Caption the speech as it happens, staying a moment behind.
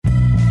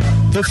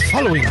The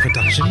following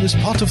production is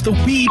part of the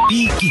We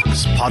Be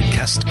Geeks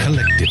podcast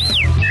collective.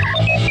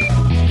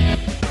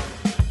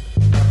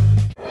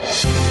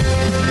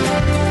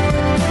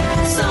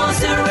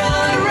 Sorcerer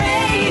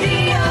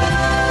Radio.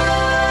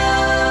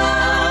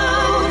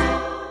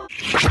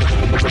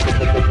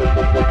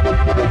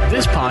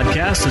 This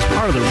podcast is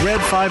part of the Red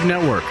 5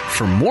 Network.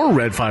 For more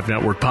Red 5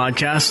 Network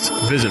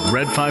podcasts, visit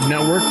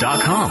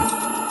red5network.com.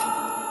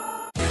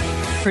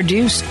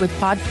 Produced with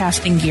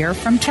podcasting gear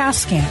from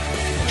Tascam.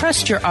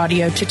 Trust your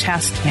audio to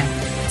Tascam.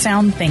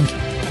 Sound thinking.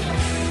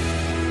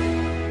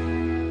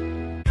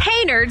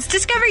 Hey nerds,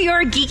 discover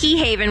your geeky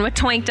haven with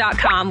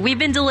Toink.com. We've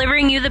been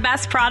delivering you the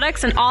best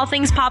products and all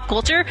things pop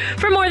culture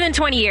for more than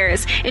 20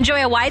 years.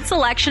 Enjoy a wide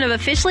selection of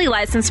officially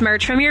licensed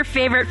merch from your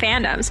favorite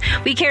fandoms.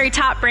 We carry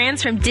top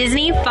brands from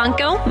Disney,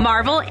 Funko,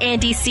 Marvel,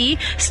 and DC,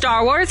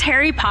 Star Wars,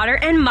 Harry Potter,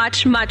 and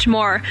much, much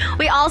more.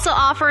 We also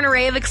offer an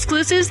array of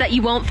exclusives that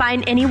you won't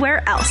find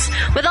anywhere else.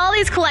 With all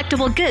these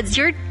collectible goods,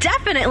 you're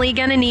definitely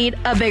gonna need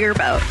a bigger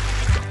boat.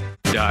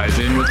 Dive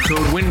in with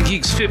code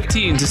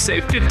WINGEEKS15 to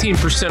save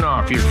 15%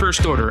 off your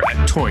first order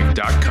at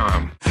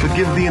Toink.com.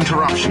 Forgive the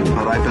interruption,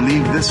 but I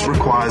believe this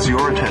requires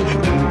your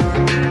attention.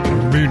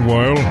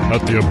 Meanwhile,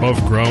 at the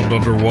above-ground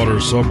underwater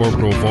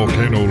suborbital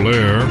volcano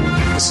lair...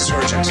 This is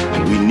Hortex.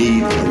 We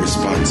need a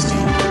response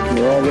team.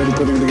 We're already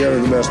putting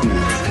together the best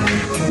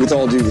man. With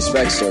all due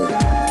respect, sir,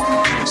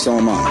 so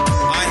am I.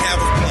 I have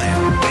a plan.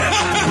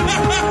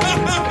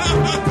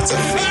 It's a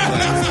fake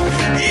laugh.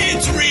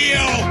 It's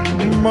real!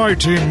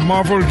 Mighty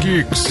Marvel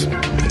Geeks.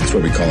 That's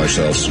what we call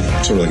ourselves.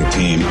 Sort of like a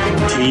team.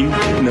 Team?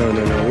 No.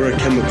 We're a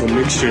chemical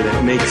mixture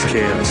that makes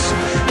chaos.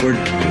 We're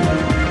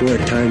a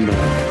time bomb.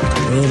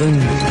 Well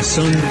then,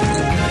 son,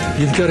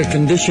 you've got a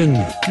condition.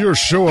 Your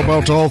show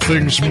about all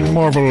things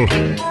Marvel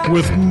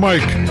with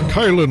Mike,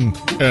 Kylan,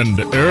 and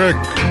Eric.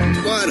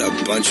 What a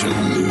bunch of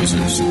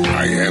losers.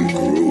 I am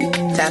Groot.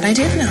 That I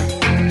did know.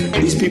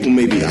 These people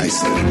may be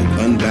isolated,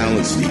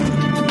 unbalanced even,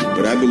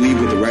 but I believe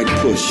with the right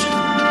push,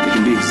 it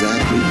can be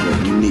exactly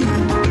what you need.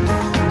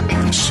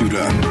 Suit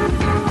up.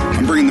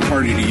 I'm bringing the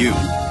party to you.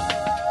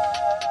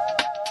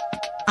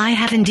 I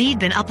have indeed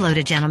been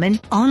uploaded, gentlemen,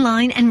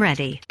 online and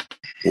ready.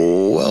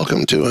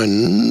 Welcome to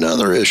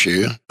another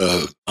issue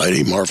of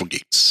Mighty Marvel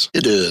Geeks.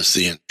 It is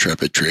the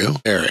intrepid trio,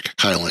 Eric,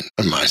 Kylan,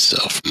 and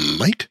myself,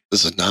 Mike.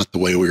 This is not the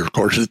way we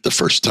recorded it the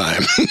first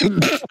time.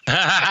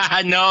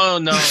 No,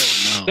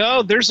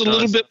 there's a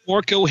little bit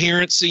more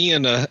coherency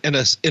and a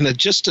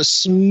just a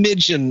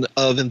smidgen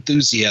of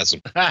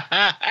enthusiasm.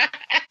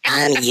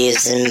 I'm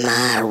using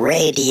my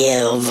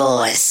radio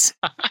voice.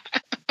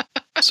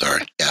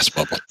 Sorry, gas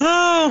bubble.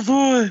 Oh,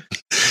 boy.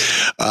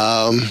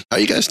 How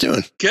you guys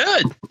doing?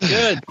 Good.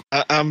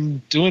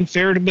 I'm doing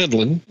fair to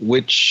middling,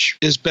 which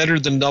is better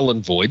than null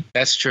and void.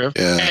 That's true.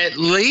 Yeah. At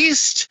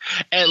least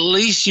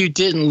you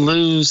didn't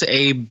lose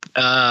a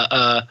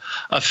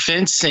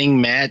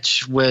fencing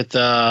match with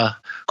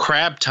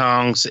crab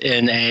tongs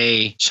in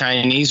a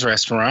Chinese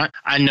restaurant.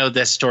 I know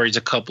that story's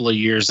a couple of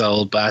years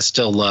old, but I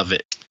still love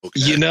it. Okay.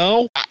 You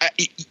know,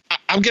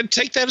 I'm going to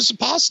take that as a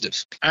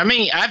positive. I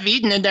mean, I've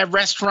eaten in that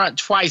restaurant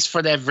twice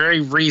for that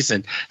very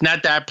reason.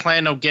 Not that I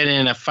plan on getting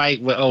in a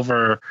fight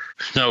over,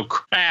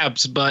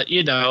 crabs, but,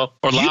 or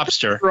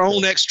lobster. You have your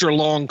own extra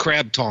long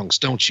crab tongs,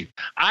 don't you?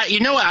 I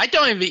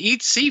don't even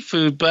eat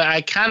seafood, but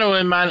I kind of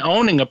wouldn't mind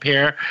owning a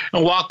pair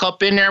and walk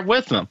up in there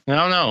with them. I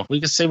don't know. We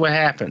can see what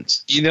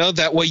happens.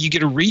 That way you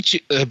get a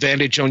reach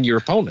advantage on your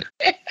opponent.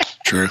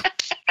 True.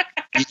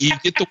 You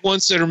get the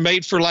ones that are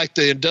made for like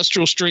the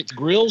industrial strength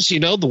grills, the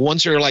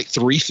ones that are like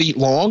 3 feet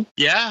long.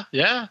 Yeah.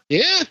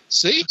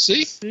 See,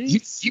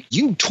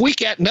 you tweak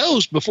that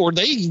nose before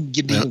they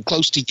get even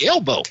close to your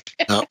elbow.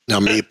 Now,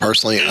 me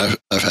personally,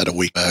 I've had a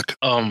week back.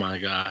 Oh my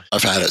gosh.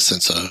 I've had it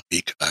since a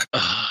week back.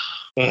 I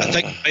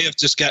think I may have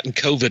just gotten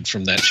COVID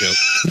from that joke.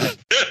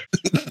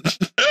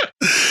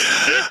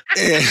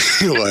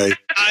 Anyway.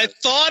 I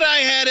thought I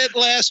had it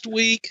last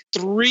week.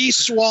 3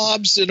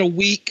 swabs in a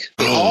week.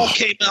 They all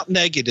came out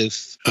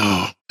negative.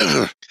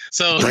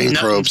 So brain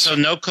probes. So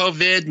no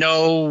COVID,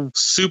 no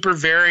super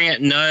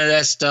variant, none of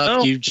that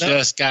stuff.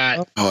 Just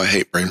got. Oh, I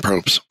hate brain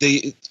probes.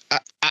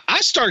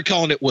 I started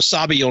calling it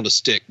wasabi on a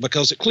stick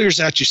because it clears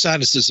out your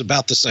sinuses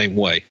about the same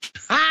way.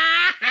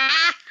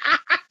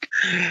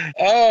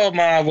 Oh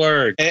my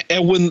word!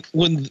 And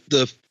when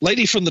the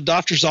lady from the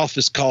doctor's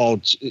office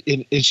called,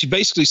 and she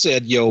basically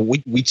said,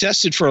 we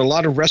tested for a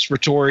lot of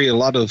respiratory, a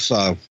lot of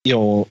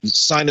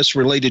sinus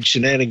related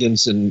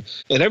shenanigans, and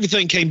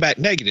everything came back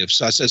negative.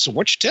 So I said, so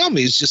what you tell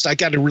me is just I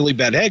got a really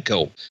bad head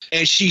cold.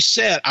 And she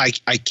said, I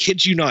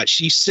kid you not,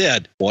 she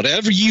said,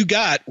 whatever you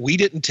got, we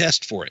didn't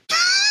test for it.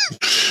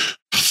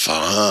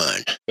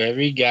 Fun.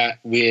 Whatever you got,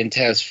 we didn't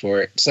test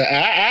for it. So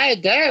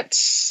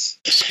that's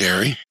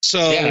Scary.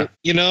 So,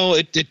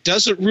 it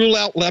doesn't rule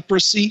out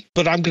leprosy,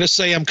 but I'm going to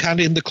say I'm kind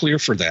of in the clear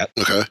for that.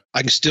 Okay.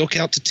 I can still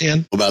count to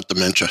 10. What about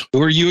dementia?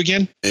 Who are you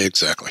again?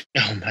 Exactly.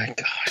 Oh my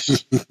gosh.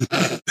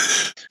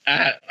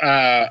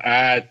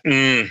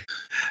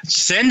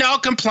 Send all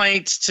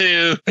complaints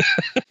to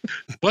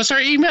what's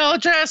our email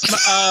address?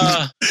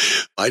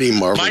 Mighty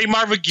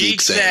Marvel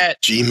Geeks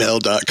at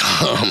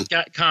gmail.com.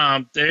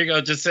 There you go.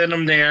 Just send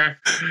them there.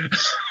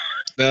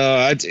 No,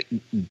 I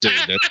didn't do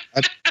it.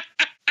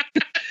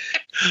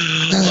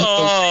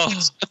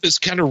 Stuff is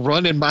kind of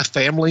run in my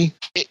family.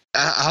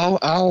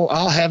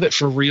 I'll have it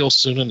for real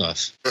soon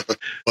enough.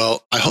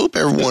 Well, I hope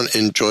everyone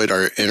enjoyed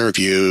our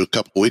interview a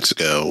couple weeks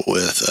ago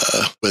with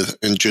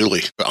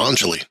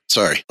Anjali.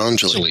 Sorry,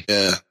 Anjali.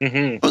 Yeah,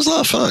 It was a lot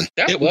of fun.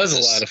 It was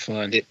a lot of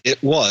fun.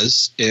 It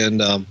was,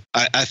 and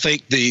I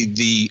think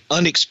the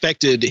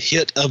unexpected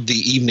hit of the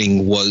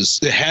evening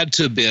it had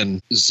to have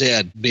been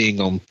Zed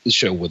being on the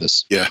show with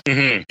us. Yeah,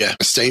 yeah,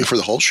 staying for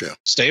the whole show.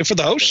 Staying for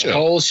the whole show. The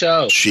whole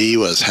show. She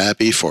was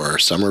happy for her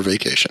summer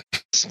vacation.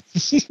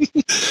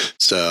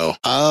 So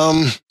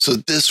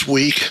this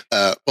week,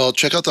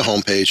 check out the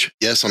homepage.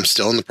 Yes, I'm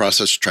still in the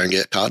process of trying to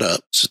get caught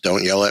up, so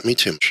don't yell at me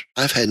too much.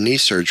 I've had knee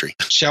surgery.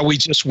 Shall we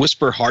just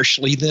whisper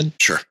harshly then?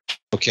 Sure.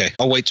 Okay,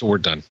 I'll wait till we're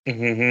done.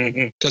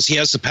 Because he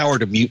has the power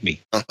to mute me.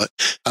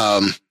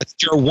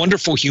 You're a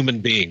wonderful human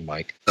being,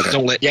 Mike. Okay.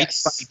 Don't let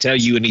anybody tell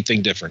you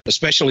anything different,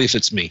 especially if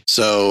it's me.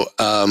 So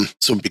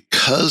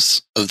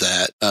because of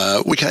that,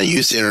 we kind of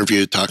used the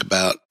interview to talk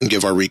about and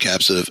give our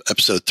recaps of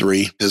episode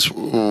 3. Because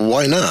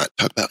why not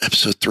talk about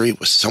episode 3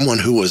 with someone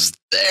who was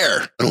there?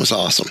 And it was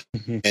awesome.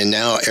 And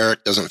now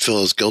Eric doesn't feel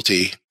as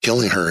guilty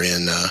killing her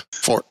in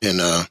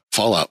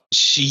Fallout.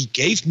 She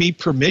gave me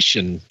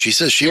permission. She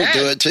says she would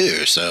do it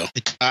too. So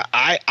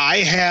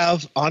I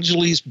have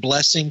Anjali's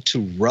blessing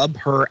to rub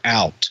her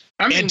out.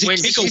 I mean, and to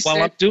tickle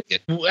while I'm doing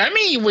it. I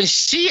mean, when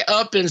she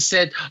up and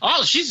said,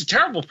 "Oh, she's a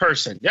terrible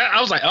person," yeah,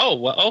 I was like, "Oh,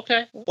 well,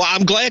 okay." Well,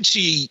 I'm glad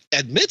she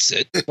admits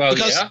it. Well,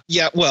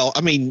 Well,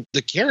 I mean,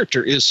 the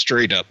character is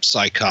straight up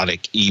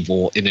psychotic,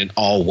 evil, and in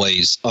all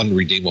ways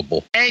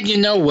unredeemable. And you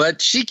know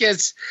what? She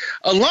gets,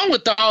 along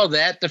with all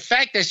that, the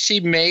fact that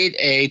she made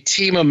a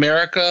Team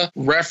America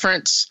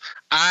reference.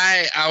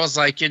 I was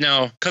like,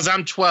 because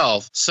I'm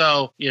 12,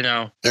 so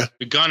you're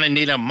gonna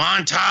need a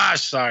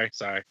montage. Sorry.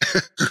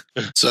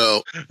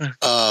 So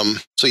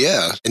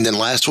yeah. And then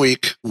last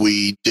week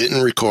we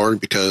didn't record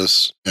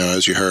because,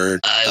 as you heard,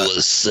 I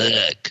was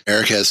sick.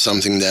 Eric has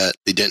something that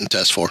they didn't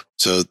test for,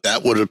 so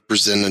that would have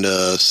presented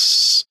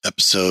us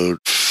episode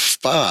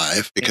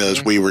 5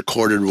 because we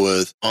recorded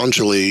with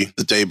Anjali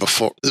the day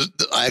before,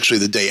 actually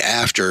the day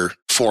after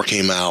 4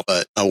 came out,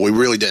 but we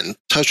really didn't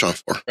touch on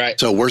 4. Right.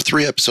 So we're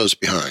 3 episodes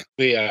behind.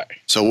 We are.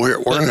 So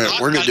we're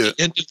gonna do the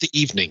end of the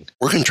evening.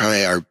 We're gonna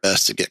try our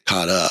best to get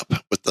caught up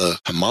with the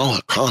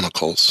Kamala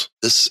Chronicles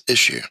this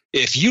issue.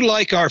 If you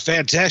like our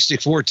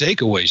Fantastic Four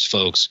takeaways,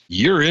 folks,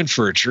 you're in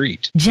for a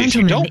treat.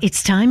 Gentlemen,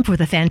 it's time for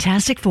the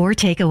Fantastic Four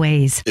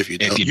takeaways. If you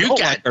don't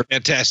like our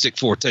Fantastic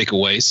Four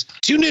takeaways,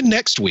 tune in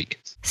next week.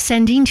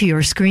 Sending to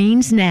your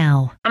screens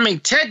now. I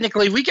mean,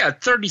 technically, we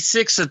got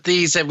 36 of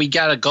these that we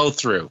got to go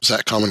through. Is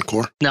that Common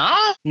Core?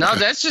 No,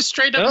 that's just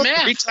straight up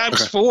math. 3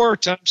 times 4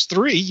 times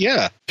 3,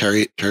 yeah.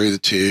 Carry the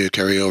 2,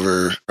 carry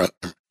over.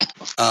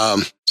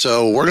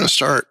 So we're going to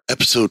start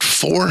episode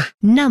 4.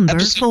 Number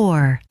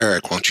 4.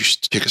 Eric, why don't you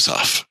kick us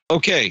off?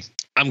 Okay,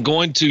 I'm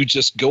going to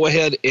just go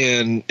ahead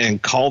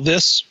and call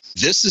this.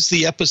 This is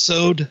the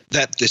episode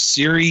that the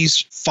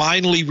series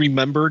finally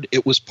remembered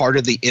it was part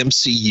of the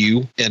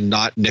MCU and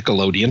not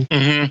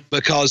Nickelodeon,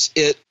 because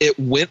it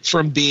went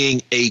from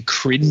being a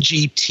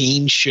cringy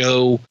teen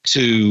show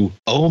to,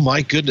 oh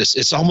my goodness,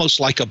 it's almost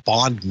like a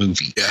Bond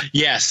movie. Yeah.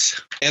 Yes.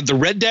 And the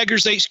Red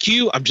Daggers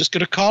HQ, I'm just going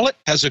to call it,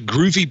 has a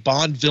groovy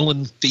Bond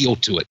villain feel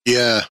to it.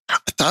 Yeah. I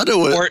thought it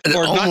was... Or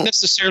not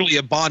necessarily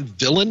a Bond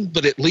villain,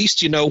 but at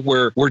least,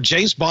 where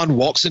James Bond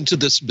walks into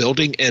this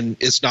building and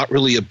it's not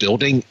really a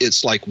building,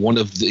 it's like one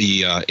of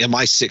the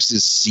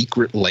MI6's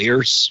secret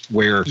lairs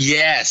where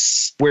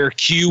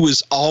Q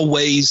is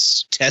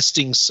always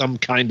testing some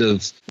kind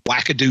of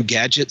wackadoo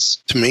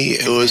gadgets. To me,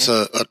 it was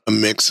a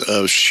mix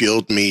of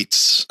S.H.I.E.L.D.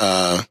 meets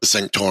the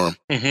Sanctorum.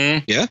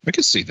 Yeah, I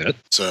can see that.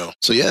 So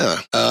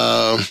yeah.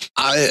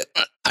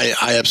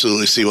 I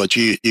absolutely see what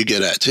you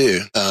get at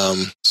too.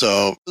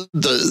 So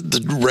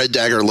the Red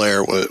Dagger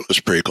lair was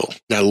pretty cool.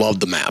 And I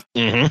love the map.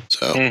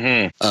 So,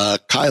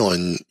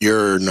 Kylan,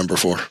 you're number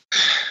 4.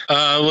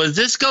 Well,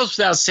 this goes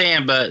without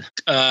saying, but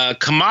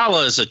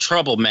Kamala is a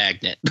trouble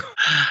magnet.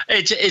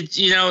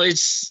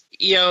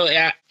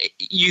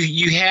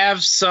 You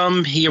have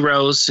some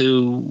heroes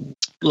who,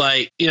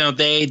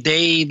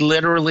 they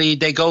literally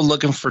go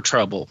looking for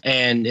trouble,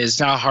 and it's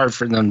not hard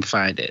for them to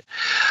find it.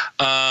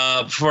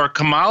 For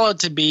Kamala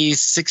to be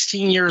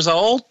 16 years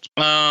old,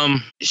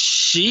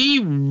 she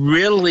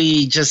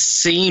really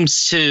just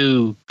seems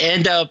to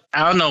end up,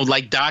 I don't know,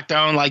 like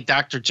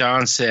Dr.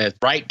 John said,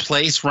 right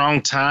place,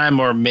 wrong time,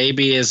 or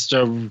maybe it's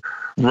the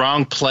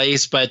wrong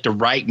place, but at the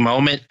right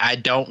moment, I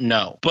don't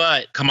know.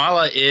 But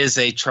Kamala is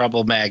a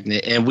trouble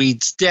magnet, and we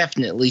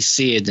definitely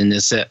see it in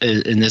this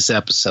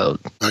episode.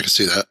 I can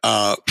see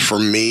that. For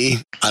me,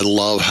 I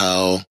love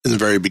how in the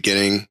very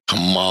beginning,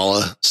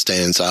 Kamala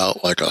stands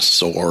out like a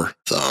sore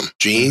thumb.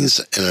 Jeans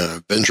and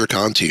an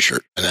AvengerCon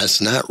t-shirt, and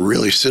that's not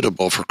really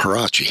suitable for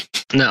Karachi.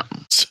 No.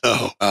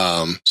 So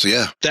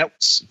yeah.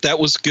 That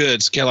was good.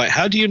 It's kind of like,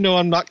 how do you know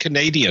I'm not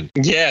Canadian?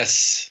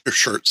 Yes. Your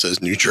shirt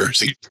says New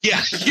Jersey.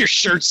 Yeah, your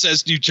shirt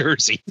says New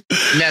Jersey.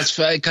 And that's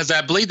because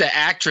I believe the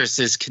actress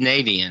is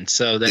Canadian,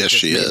 so that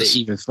just made it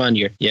even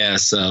funnier. Yeah,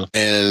 so.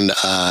 And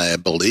I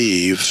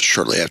believe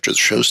shortly after the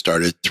show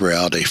started,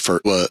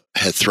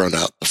 had thrown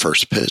out the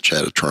first pitch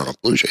at a Toronto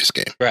Blue Jays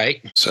game.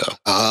 Right. So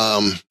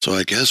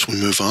I guess we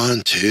move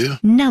on to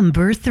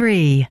number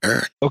 3.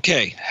 Eric.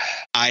 Okay.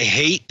 I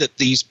hate that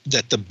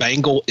the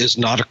Bangle is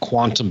not a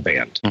quantum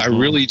band. Mm-hmm. I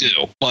really do.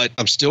 But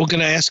I'm still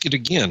going to ask it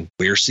again.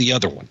 Where's the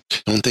other one?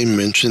 Don't they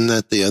mention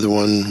that the other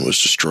one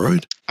was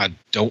destroyed? I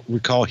don't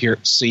recall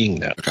seeing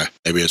that. Okay.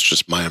 Maybe it's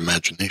just my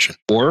imagination.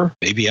 Or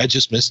maybe I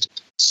just missed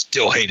it.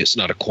 Still hate it's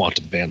not a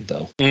quantum band,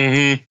 though.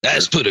 Mm-hmm.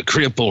 That's put a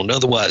crimp on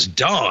otherwise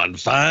darn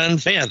fine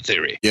fan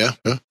theory. Yeah.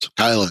 So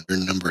Kylan, you're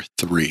number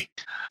 3.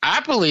 I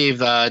believe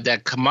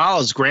that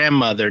Kamala's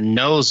grandmother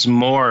knows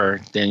more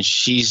than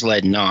she's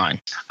letting on.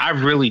 I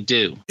really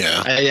do.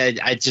 Yeah.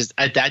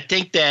 I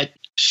think that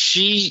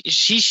she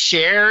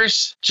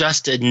shares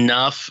just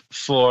enough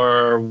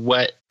for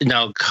what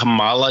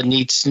Kamala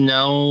needs to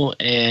know,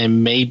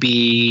 and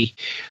maybe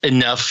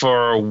enough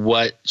for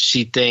what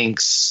she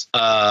thinks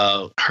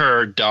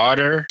her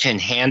daughter can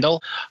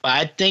handle. But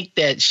I think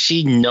that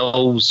she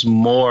knows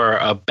more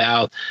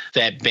about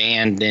that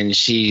band than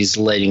she's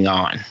letting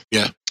on.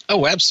 Yeah.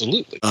 Oh,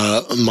 absolutely.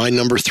 My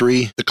number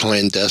 3, the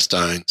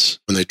clandestines,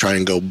 when they try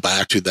and go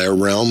back to their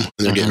realm and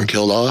they're getting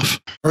killed off.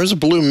 Or is it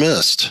Blue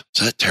Mist?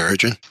 Is that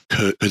Terrigen?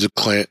 Could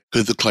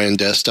the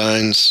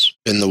clandestines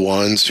been the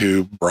ones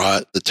who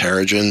brought the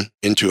Terrigen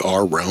into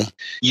our realm?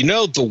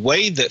 The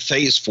way that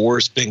Phase 4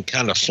 has been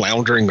kind of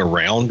floundering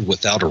around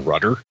without a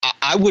rudder,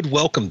 I would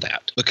welcome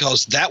that,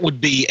 because that would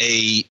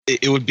be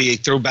a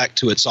throwback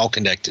to It's All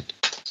Connected.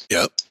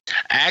 Yep.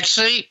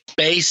 Actually,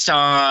 based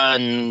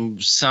on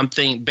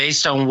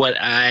what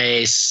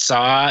I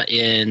saw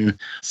in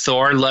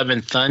Thor: Love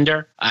and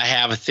Thunder, I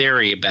have a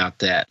theory about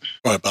that.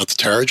 What, about the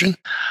Terrigen?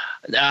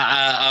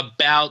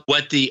 About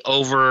what the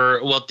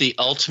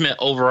ultimate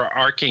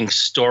overarching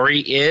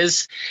story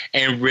is.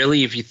 And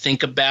really, if you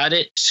think about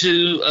it,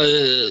 to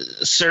a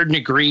certain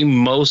degree,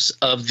 most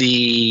of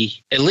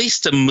at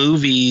least the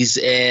movies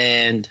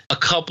and a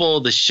couple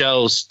of the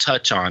shows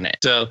touch on it.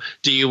 So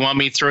do you want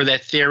me to throw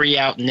that theory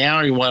out now,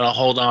 or you want to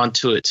hold on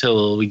to it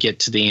till we get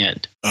to the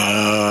end?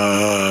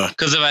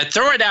 Because if I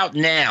throw it out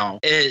now,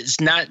 it's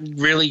not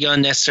really going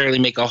to necessarily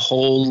make a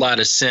whole lot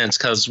of sense,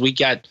 because we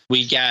got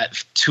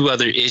 2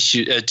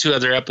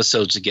 other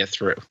episodes to get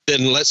through.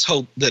 Then let's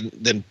hope.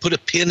 Then put a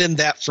pin in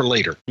that for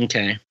later.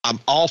 Okay. I'm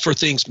all for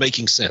things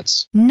making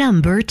sense.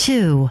 Number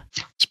 2.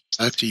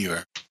 Back to you,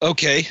 Eric.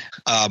 Okay.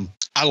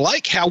 I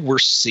like how we're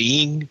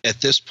seeing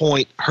at this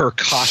point her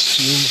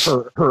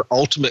costume, her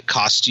ultimate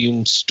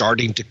costume,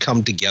 starting to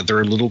come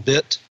together a little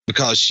bit,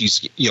 because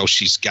she's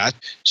got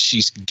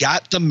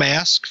the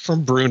mask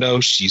from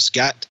Bruno. She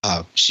got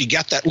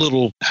that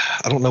little,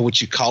 I don't know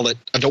what you call it.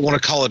 I don't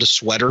want to call it a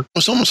sweater.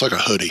 It's almost like a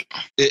hoodie.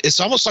 It's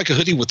almost like a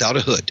hoodie without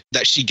a hood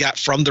that she got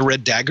from the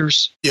Red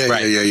Daggers. Yeah,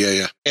 right.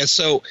 Yeah. And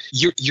so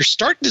you're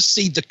starting to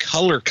see the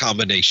color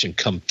combination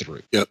come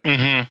through. Yep.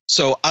 Mm-hmm.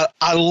 So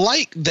I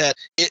like that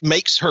it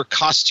makes her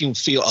costume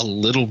feel a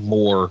little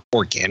more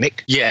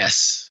organic.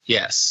 Yes.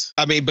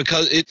 I mean,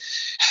 because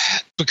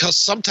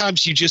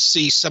sometimes you just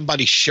see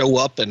somebody show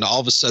up and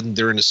all of a sudden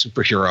they're in a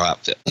superhero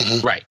outfit.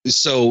 Mm-hmm. Right.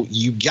 So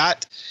you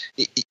got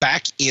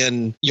back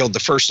in, the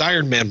first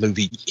Iron Man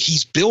movie,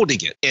 he's building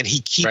it and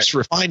he keeps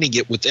refining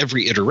it with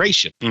every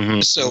iteration.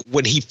 Mm-hmm. So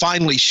when he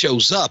finally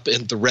shows up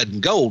in the red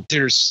and gold,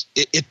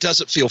 it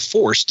doesn't feel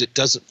forced. It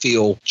doesn't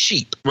feel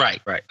cheap. Right.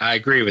 I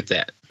agree with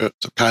that. So,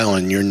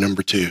 Kylan, you're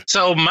number 2.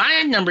 So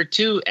my number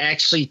 2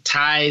 actually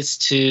ties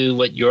to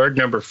what your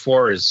number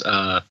 4 is,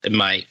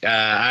 Mike.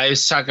 I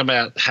was talking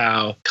about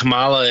how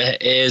Kamala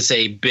is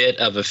a bit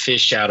of a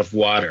fish out of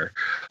water.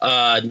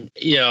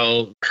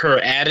 Her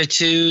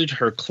attitude,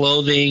 her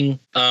clothing,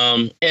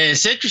 and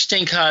it's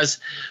interesting because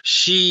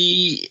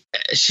she's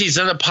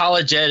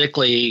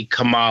unapologetically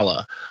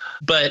Kamala.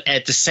 But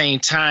at the same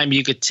time,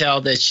 you could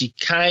tell that she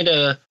kind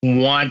of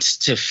wants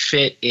to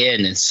fit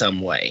in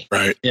some way.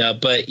 Right.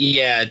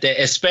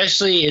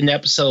 Especially in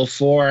episode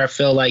 4, I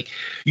feel like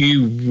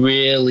you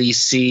really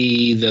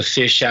see the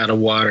fish out of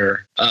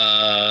water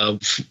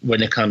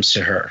when it comes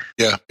to her.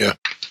 Yeah.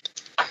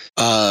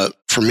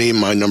 For me,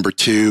 my number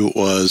 2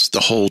 was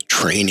the whole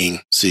training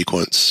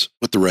sequence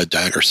with the Red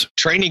Daggers.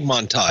 Training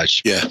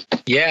montage. Yeah.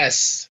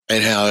 Yes.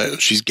 And how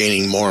she's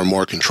gaining more and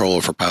more control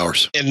of her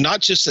powers. And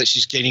not just that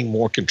she's gaining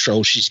more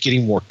control, she's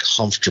getting more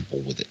comfortable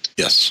with it.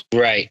 Yes.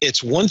 Right.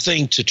 It's one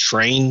thing to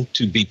train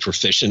to be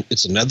proficient.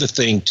 It's another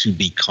thing to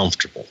be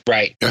comfortable.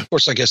 Right. Yeah. Of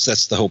course, I guess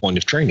that's the whole point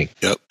of training.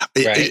 Yep.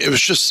 Right. It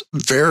was just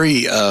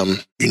very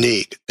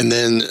unique. And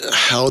then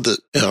how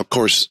of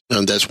course,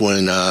 that's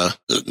when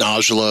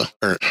Najla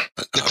or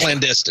the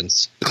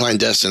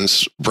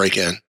clandestines break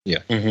in. Yeah.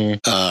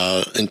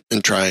 Mm-hmm.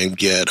 And try and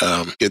get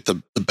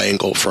the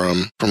bangle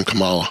from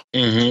Kamala.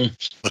 Mm-hmm.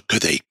 But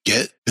could they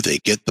get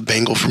the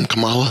bangle from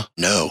Kamala?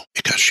 No,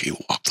 because she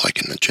walked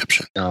like an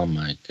Egyptian. Oh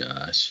my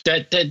gosh.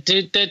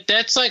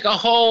 That's like a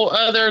whole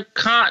other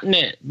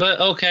continent. But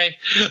okay.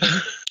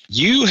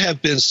 You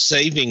have been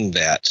saving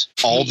that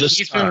all this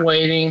time.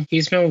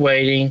 He's been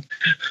waiting.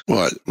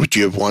 What? Would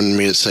you have wanted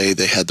me to say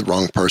they had the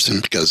wrong person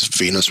because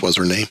Venus was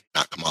her name,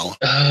 not Kamala?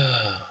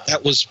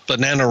 That was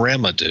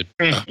Bananarama, dude.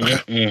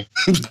 Okay.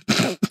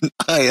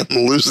 I am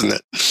losing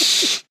it.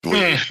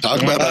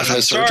 Talk about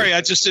that. Sorry,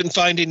 I just didn't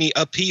find any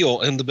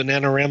appeal in the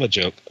Bananarama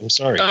joke. I'm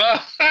sorry.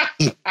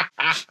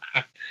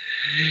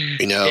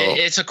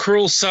 It's a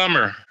cruel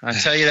summer. I'll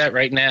tell you that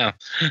right now.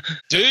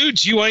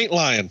 Dude, you ain't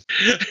lying.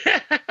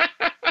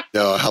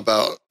 No, how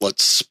about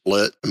let's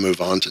split and move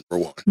on to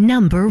number 1.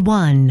 Number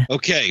 1.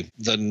 Okay,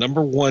 the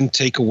number 1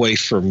 takeaway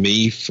for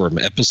me from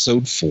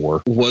episode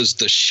 4 was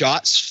the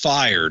shots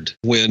fired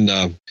when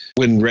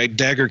Red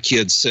Dagger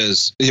Kid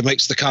says he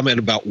makes the comment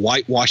about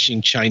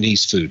whitewashing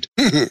Chinese food.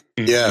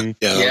 Yeah,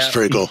 that was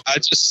pretty cool.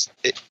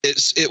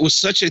 It was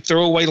such a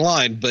throwaway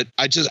line, but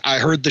I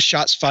heard the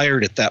shots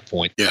fired at that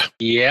point. Yeah.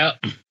 Yeah.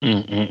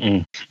 I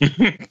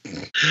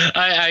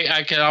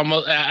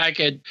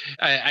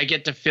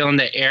get the feeling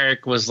that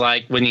Eric was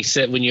like when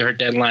you heard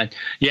that line,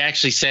 you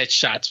actually said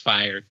shots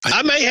fired.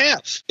 I may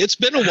have. It's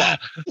been a while.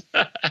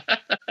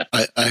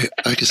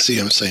 I can see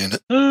him saying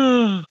it.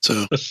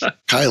 So,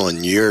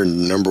 Kylan, you're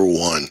number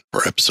 1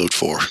 for episode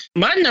 4.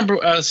 My number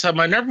 1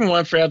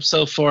 for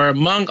episode 4,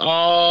 among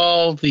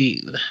all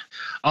the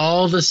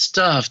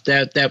stuff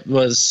that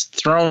was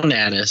thrown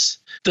at us,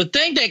 the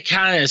thing that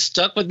kind of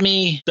stuck with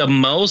me the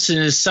most, and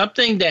is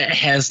something that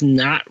has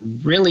not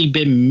really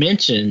been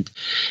mentioned,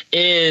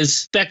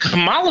 is that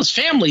Kamala's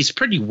family is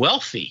pretty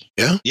wealthy.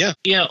 Yeah.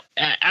 Yeah.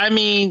 I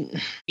mean,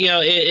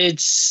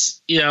 it's,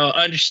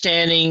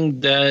 understanding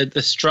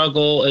the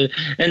struggle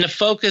and the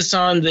focus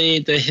on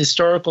the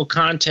historical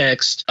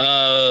context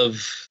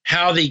of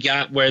how they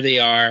got where they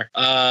are,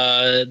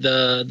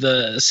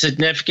 the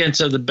significance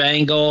of the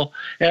bangle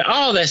and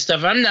all that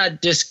stuff. I'm not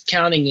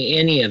discounting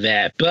any of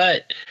that,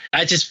 but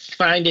I just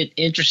find it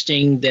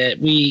interesting that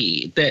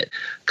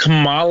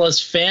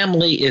Kamala's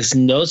family is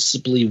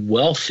noticeably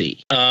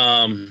wealthy,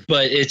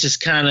 but it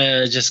just kind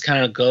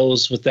of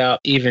goes without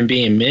even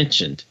being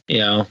mentioned,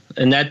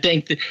 And I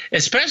think that,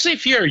 especially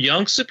if you're a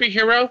young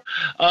superhero,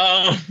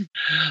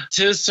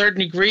 to a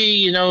certain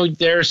degree,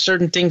 there are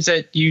certain things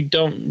that you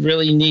don't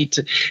really need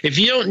to. If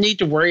you don't need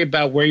to worry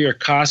about where your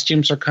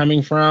costumes are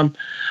coming from,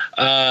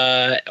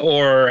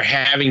 or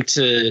having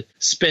to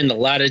spend a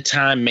lot of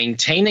time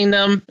maintaining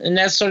them and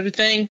that sort of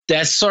thing,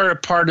 that's sort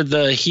of part of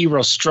the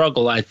hero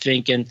struggle, I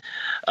think. And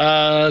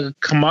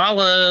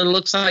Kamala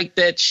looks like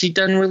that she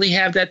doesn't really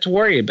have that to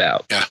worry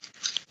about. Yeah.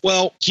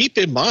 Well, keep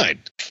in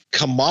mind,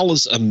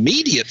 Kamala's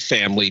immediate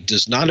family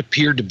does not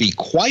appear to be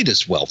quite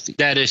as wealthy.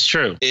 That is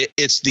true.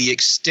 It's the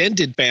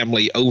extended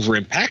family over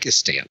in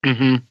Pakistan.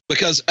 Mm-hmm.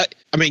 Because,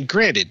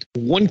 granted,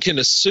 one can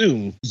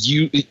assume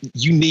you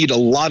need a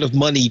lot of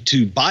money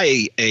to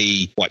buy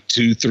a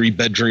 2-3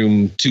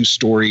 bedroom,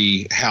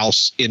 2-story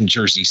house in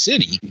Jersey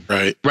City.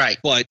 Right.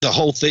 But the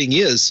whole thing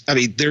is,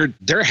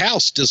 their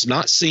house does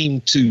not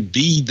seem to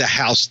be the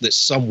house that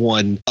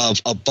someone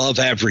of above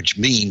average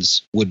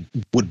means would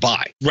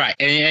buy. Right.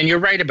 And you're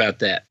right about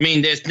that. I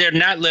mean, they're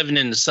not living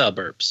in the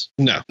suburbs.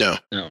 No.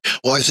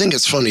 Well, I think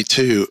it's funny,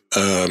 too.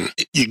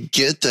 You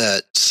get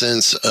that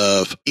sense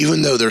of,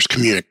 even though there's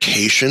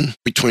communication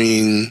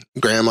between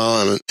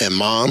grandma and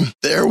mom,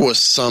 there was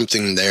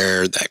something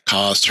there that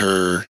caused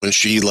her, when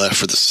she left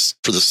for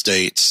the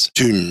States,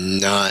 to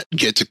not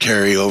get to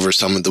carry over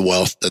some of the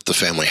wealth that the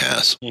family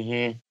has.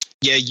 Mm-hmm.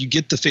 Yeah, you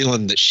get the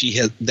feeling that she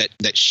had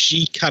that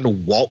she kind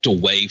of walked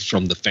away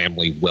from the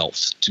family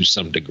wealth to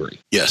some degree.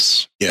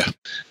 Yes. Yeah.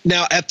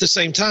 Now, at the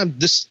same time,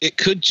 it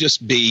could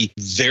just be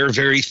they're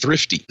very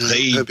thrifty.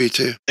 Could be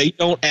too. They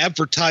don't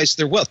advertise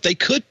their wealth. They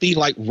could be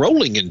like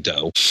rolling in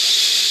dough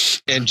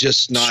and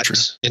just not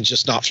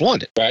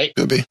flaunt it. Right.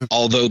 Could be.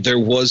 Although there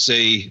was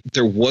a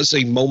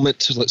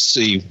moment, let's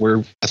see,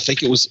 where I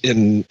think it was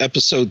in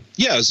episode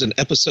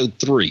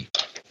 3.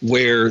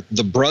 Where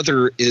the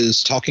brother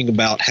is talking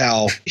about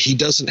how he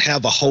doesn't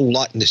have a whole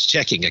lot in his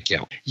checking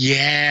account.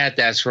 Yeah,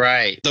 that's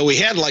right. Though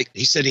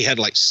he said he had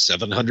like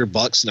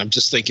 $700, and I'm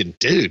just thinking,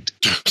 dude,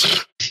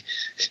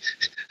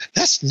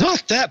 that's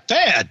not that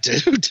bad,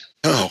 dude.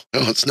 No,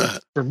 it's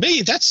not. For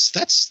me, that's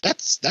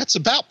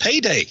about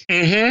payday.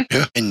 Mm-hmm.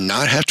 Yeah, and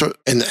not have to,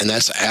 and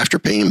that's after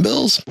paying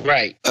bills.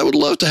 Right. I would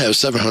love to have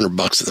 $700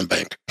 in the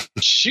bank.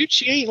 Shoot,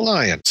 she ain't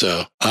lying.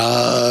 So,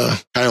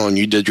 Kylan,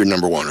 you did your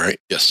number one, right?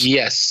 Yes.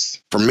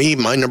 Yes. For me,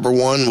 my number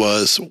one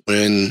was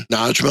when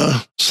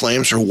Najma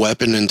slams her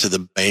weapon into the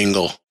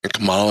bangle and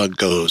Kamala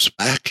goes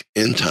back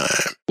in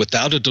time.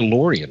 Without a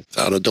DeLorean.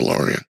 Without a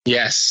DeLorean.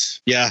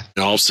 Yes. Yeah.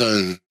 And all of a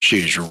sudden,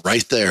 she's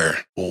right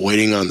there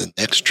waiting on the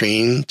next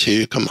train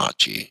to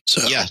Kamachi.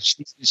 So yeah,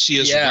 she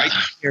is right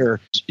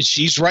there.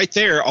 She's right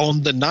there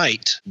on the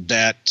night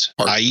that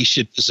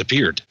Aisha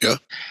disappeared. Yeah.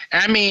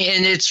 I mean,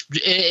 and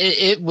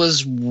it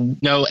was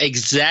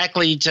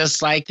exactly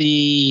just like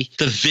the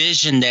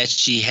vision that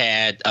she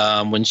had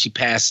when she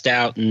passed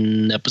out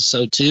in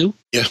episode 2.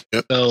 Yeah.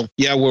 Yep. So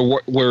yeah,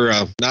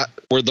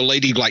 where the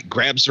lady like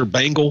grabs her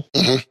bangle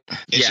and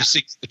she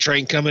sees the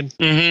train coming,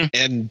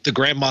 and the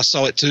grandma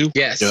saw it too.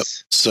 Yes. Yep.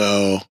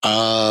 So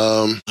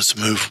let's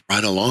move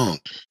right along.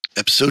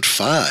 Episode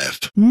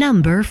 5.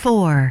 Number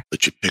 4.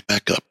 Let you pick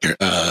back up,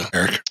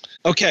 Eric.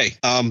 Okay,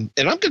 and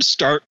I'm going to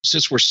start,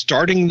 since we're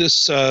starting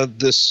this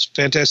this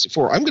Fantastic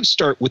Four, I'm going to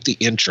start with the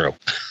intro.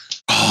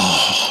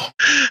 Oh,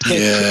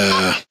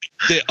 yeah.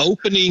 The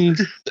opening,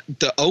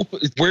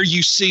 where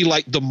you see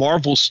like the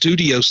Marvel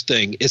Studios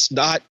thing, it's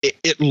not,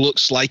 it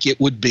looks like it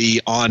would be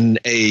on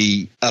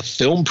a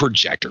film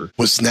projector.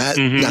 Was that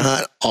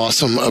not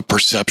awesome a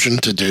perception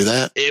to do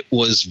that? It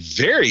was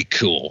very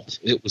cool.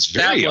 It was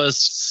very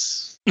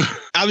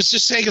I was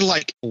just saying,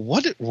 like,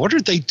 what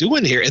are they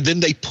doing here? And then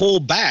they pull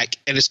back,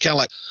 and it's kind of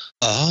like,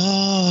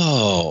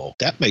 oh,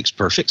 that makes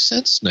perfect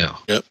sense now.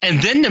 Yep.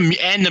 And then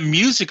the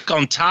music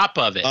on top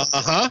of it.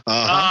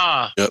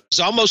 Yep. It's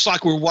almost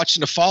like we're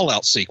watching a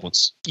Fallout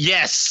sequence.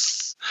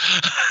 Yes.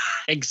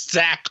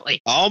 Exactly.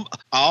 I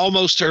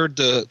almost heard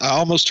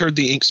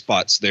the ink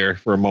spots there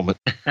for a moment.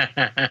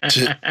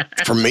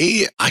 For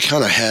me, I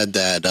kind of had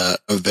that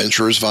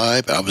Adventurers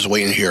vibe. I was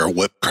waiting to hear a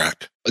whip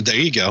crack. There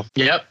you go.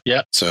 Yep.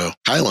 So,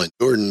 Kylan,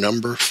 you're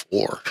number 4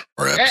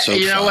 for episode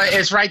 5. You know what?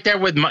 It's right there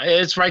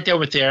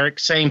with Eric.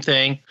 Same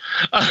thing.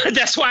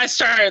 That's why I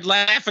started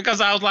laughing, because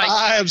I was like,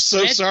 I am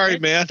so sorry,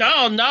 man.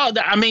 No.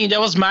 I mean, that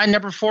was my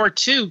number 4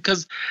 too,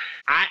 because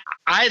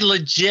I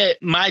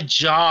legit, my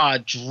jaw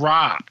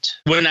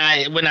dropped when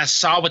I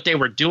saw what they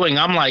were doing.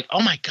 I'm like,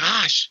 oh my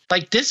gosh,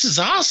 like this is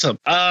awesome.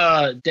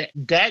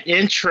 That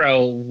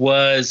intro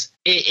was.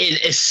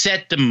 It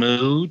set the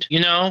mood,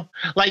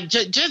 like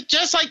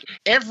just like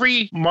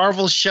every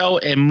Marvel show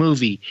and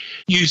movie,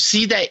 you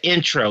see that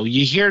intro,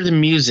 you hear the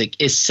music,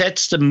 it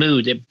sets the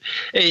mood,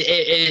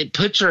 it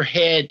puts your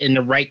head in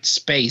the right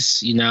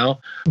space,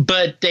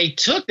 but they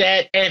took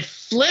that and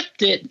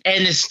flipped it,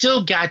 and it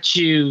still got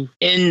you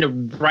in the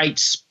right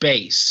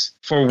space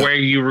for where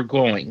you were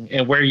going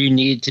and where you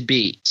need to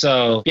be.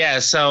 So yeah,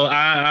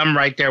 I'm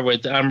right there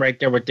with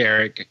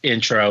Eric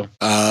intro.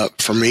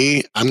 For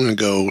me, I'm going to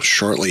go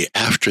shortly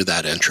after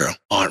that intro.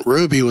 Aunt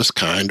Ruby was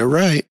kind of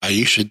right.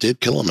 Aisha did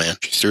kill a man.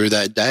 She threw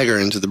that dagger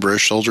into the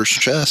British soldier's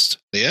chest.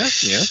 Yeah.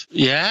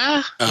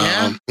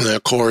 And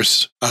of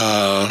course,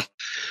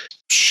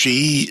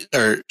 she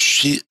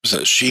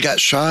got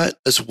shot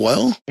as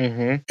well.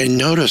 And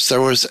notice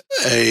there was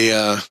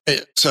I'm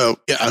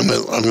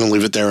gonna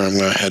leave it there. I'm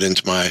gonna head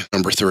into my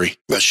number 3.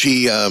 But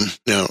she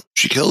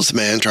kills the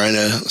man trying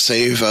to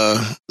save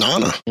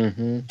Nana.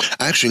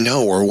 Actually,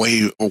 no, we're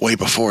way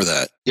before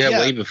that.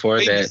 Yeah, way before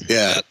that.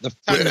 Yeah, the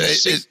time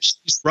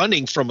she's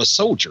running from a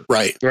soldier.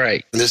 Right.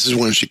 And this is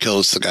when she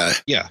kills the guy.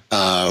 Yeah.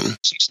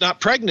 She's not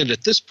pregnant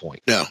at this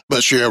point. No,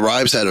 but she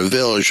arrives at a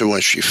village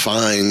when she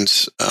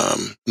finds a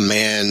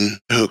man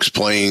who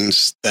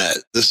explains that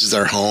this is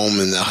their home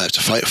and they'll have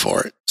to fight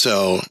for it.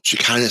 So she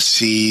kind of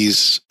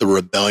sees the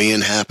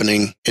rebellion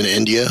happening in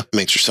India,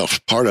 makes herself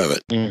a part of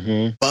it.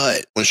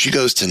 But when she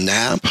goes to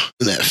nap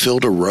in that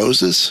field of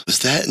roses, is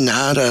that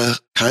not a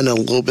kind of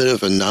a little bit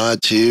of a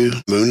nod to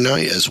Moon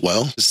Knight as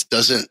well?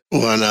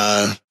 When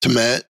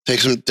Tiamat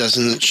takes him,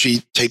 doesn't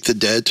she take the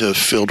dead to a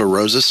field of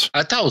roses?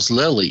 I thought it was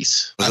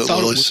lilies. I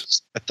thought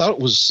it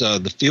was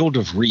the field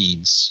of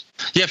reeds.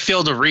 Yeah,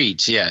 field of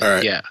reeds. Yeah. All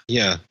right.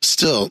 Yeah.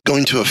 Still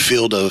going to a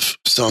field of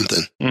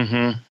something.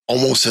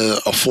 Almost a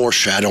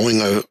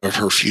foreshadowing of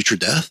her future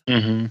death.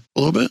 A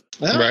little bit.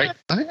 Right.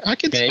 I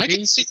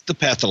can see the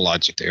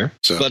pathologic there.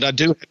 So. But I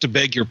do have to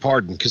beg your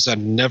pardon, because I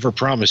never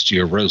promised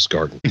you a rose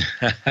garden.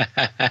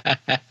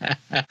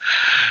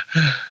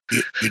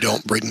 You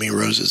don't bring me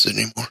roses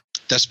anymore.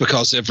 That's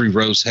because every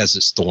rose has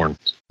its thorn.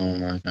 Oh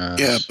my gosh.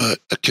 Yeah, but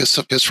a kiss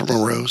from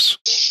a rose.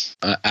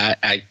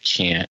 I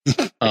can't.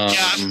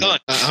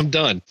 I'm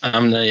done.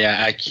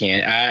 I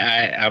can't.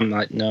 I'm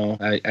not. No,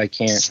 I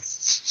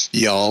can't.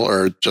 Y'all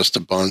are just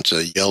a bunch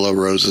of yellow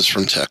roses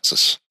from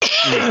Texas.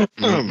 I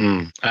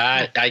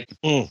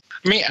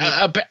mean,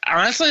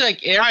 honestly,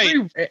 like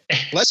every.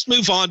 Let's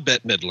move on,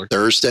 Bette Midler.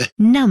 Thursday.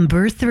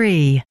 Number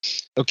 3.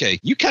 Okay,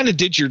 you kind of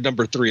did your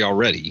number 3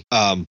 already.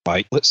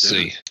 Right. Let's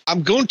see.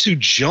 I'm going to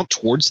jump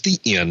towards the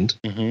end.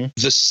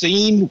 The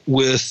scene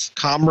with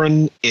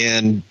Cameron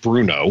and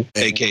Bruno,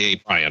 aka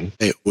Brian.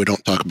 Hey, we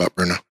don't talk about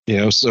Bruno.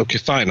 So okay,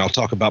 fine. I'll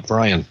talk about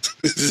Brian.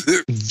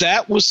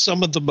 That was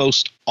some of the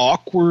most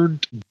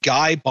awkward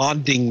guy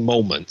bonding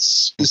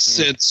moments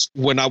since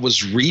when I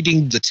was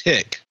reading the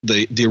Tick,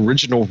 the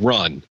original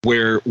run,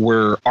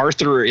 where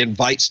Arthur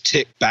invites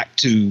Tick back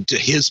to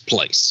his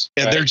place,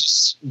 and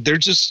they're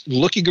just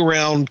looking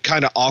around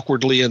kind of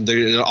awkwardly, and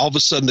all of a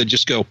sudden they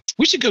just go,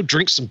 "We should go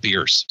drink some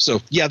beers."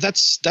 So yeah,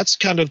 that's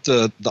kind of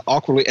the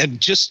awkwardly. And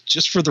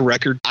just for the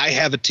record, I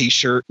have a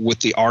T-shirt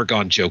with the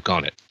Argon joke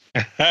on it.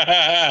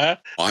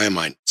 Why am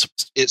I?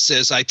 It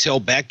says, "I tell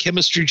bad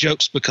chemistry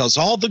jokes because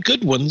all the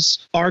good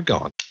ones are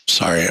gone."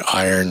 Sorry,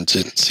 Iron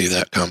didn't see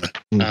that coming.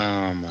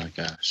 Oh my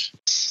gosh.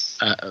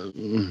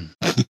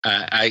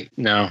 I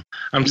no.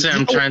 I'm saying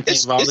I'm trying to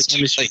think of all the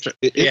chemistry.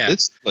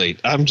 It's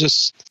late. I'm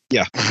just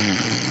So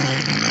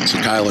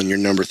Kylan, you're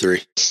number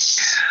 3.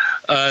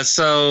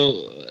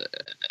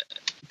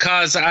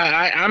 Cause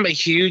I'm a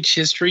huge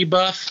history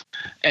buff,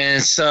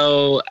 and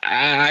so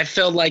I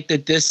felt like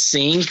that this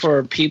scene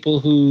for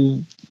people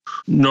who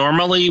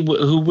normally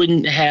who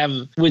wouldn't have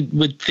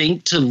would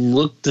think to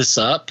look this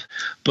up,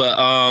 but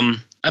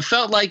I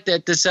felt like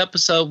that this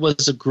episode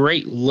was a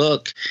great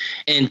look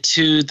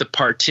into the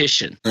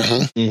partition.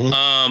 That's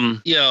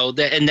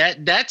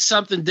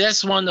something.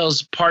 That's one of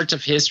those parts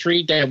of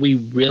history that we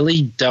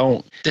really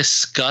don't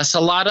discuss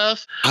a lot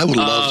of. I would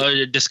love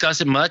to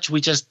discuss it much.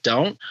 We just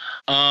don't.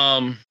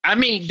 I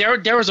mean,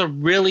 there was a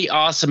really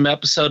awesome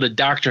episode of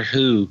Doctor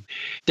Who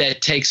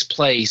that takes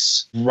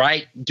place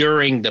right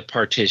during the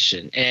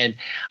partition, and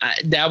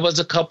that was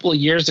a couple of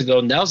years ago.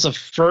 And that was the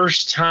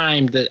first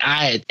time that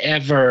I had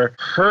ever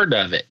heard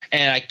of it,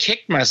 and I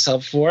kicked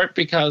myself for it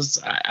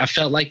because I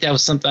felt like that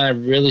was something I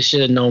really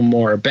should have known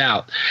more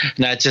about.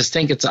 And I just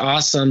think it's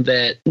awesome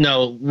that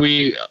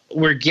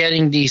we're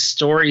getting these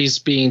stories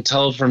being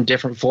told from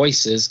different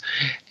voices,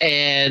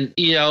 and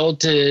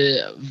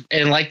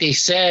like they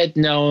said,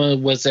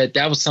 was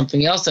that was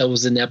something else that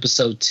was in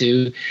episode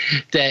 2,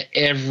 that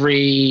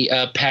every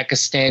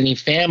Pakistani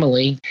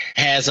family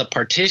has a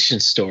partition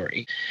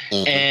story,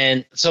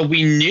 and so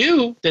we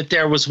knew that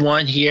there was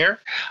one here.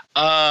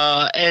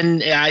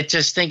 And I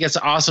just think it's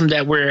awesome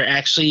that we're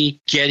actually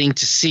getting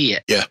to see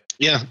it.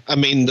 Yeah, I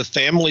mean, the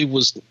family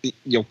was,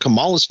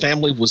 Kamala's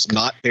family was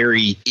not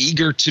very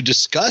eager to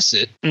discuss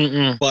it,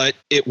 but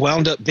it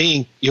wound up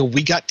being,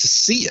 we got to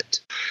see it.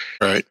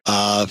 Right.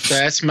 So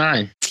that's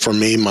mine. For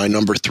me, my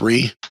number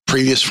 3,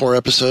 previous 4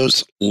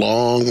 episodes,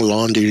 long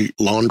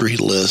laundry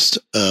list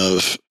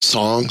of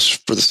songs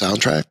for the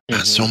soundtrack.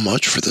 Not so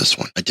much for this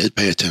one. I did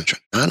pay attention.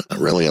 Not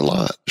really a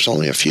lot. There's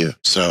only a few.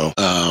 So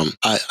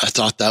I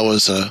thought that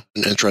was an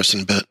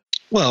interesting bit.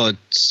 Well,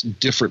 it's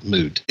different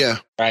mood. Yeah.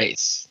 Right.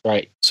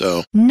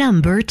 So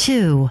number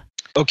 2.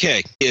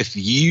 Okay, if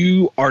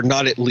you are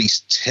not at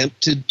least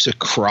tempted to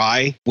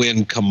cry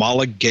when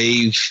Kamala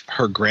gave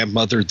her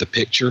grandmother the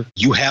picture,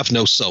 you have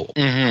no soul.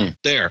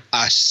 There,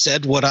 I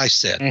said what I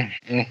said.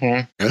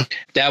 Yeah.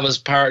 That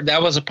was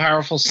a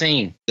powerful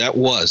scene. That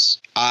was.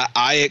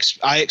 I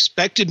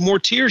expected more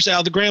tears out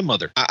of the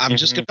grandmother. I'm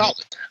just going to call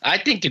it. I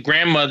think the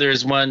grandmother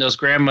is one of those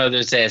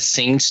grandmothers that has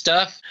seen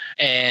stuff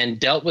and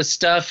dealt with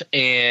stuff,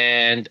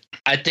 and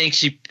I think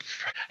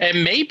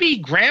and maybe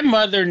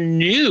grandmother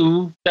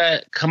knew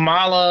that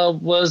Kamala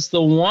was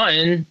the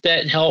one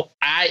that helped.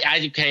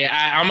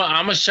 I'm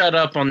gonna shut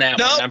up on that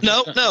one.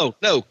 No.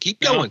 Keep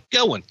going.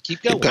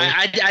 Keep going.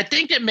 I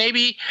think that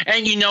maybe,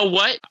 and you know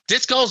what?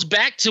 This goes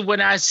back to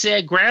when I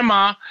said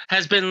grandma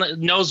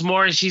knows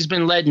more and she's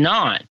been letting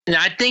on. And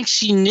I think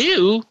she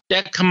knew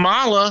that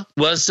Kamala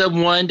was the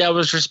one that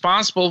was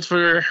responsible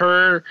for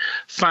her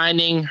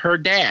finding her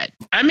dad.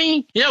 I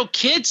mean,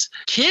 kids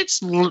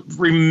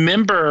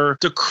remember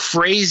the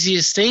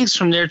craziest things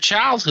from their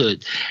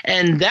childhood,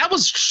 and that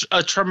was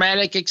a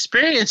traumatic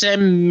experience,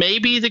 and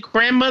maybe the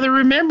grandmother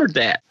remembered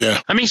that.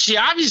 Yeah. I mean, she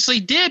obviously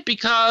did,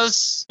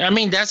 because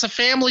that's a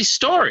family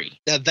story.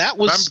 Now that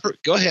was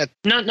go ahead.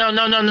 No,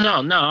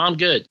 I'm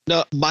good.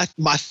 No,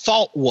 my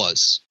thought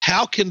was,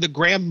 how can the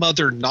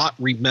grandmother not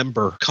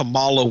remember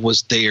Kamala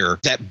was there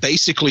that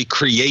basically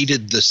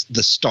created the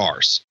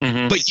stars?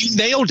 But you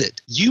nailed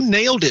it. You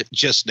nailed it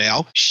just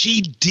now.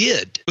 She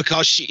did,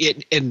 because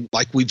and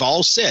like we've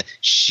all said,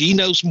 she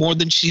knows more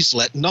than she's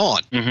letting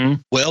on.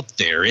 Well,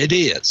 there it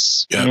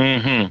is.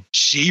 Yeah.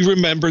 She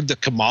remembered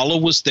that Kamala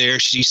was there.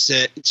 She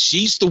said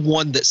she's the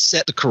one that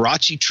set the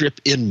Karachi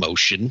trip in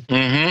motion.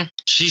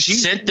 She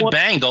sent the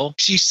bangle.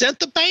 She sent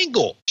the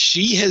bangle.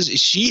 She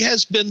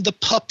has been the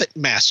puppet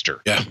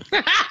master. Yeah.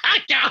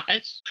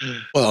 Gosh.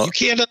 Well, you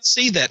can't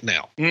unsee that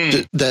now.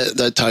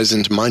 That ties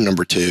into my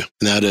number 2,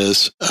 and that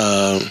is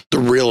the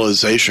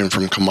realization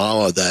from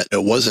Kamala that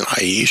it wasn't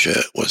Aisha,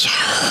 it was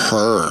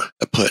her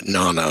that put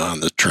Nana on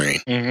the train.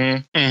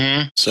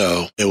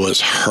 So it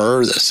was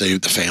her that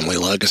saved the family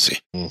legacy.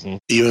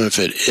 Even if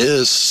it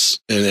is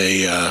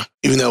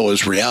even though it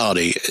was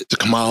reality, to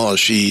Kamala,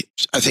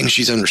 I think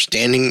she's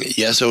understanding,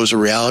 yes, it was a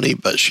reality,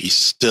 but she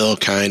still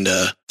kind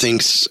of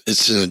thinks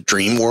it's in a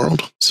dream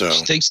world. So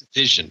she takes a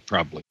vision,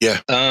 probably. Yeah.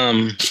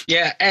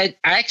 Yeah. And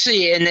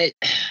actually,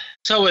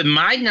 So in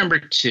my number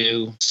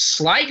 2,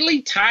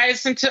 slightly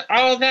ties into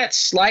all of that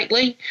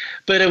slightly,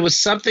 but it was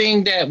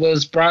something that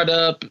was brought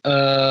up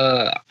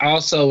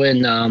also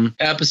in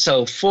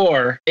episode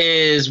 4,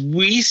 is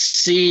we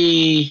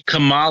see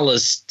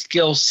Kamala's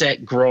skill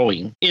set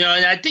growing. You know,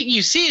 and I think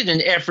you see it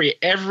in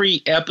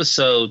every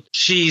episode.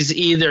 She's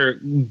either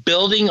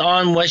building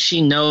on what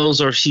she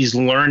knows or she's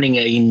learning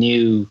a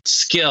new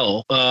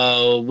skill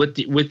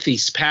with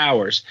these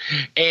powers.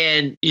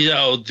 And, you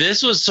know,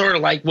 this was sort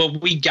of like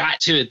what we got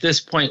to at this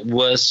point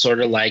was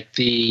sort of like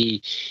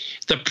the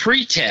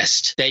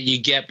pretest that you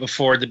get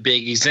before the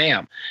big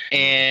exam.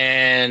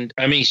 And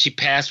I mean, she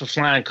passed with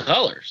flying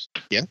colors.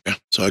 Yeah.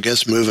 So I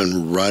guess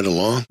moving right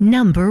along.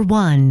 Number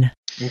 1.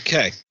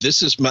 Okay,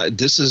 this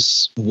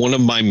is one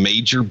of my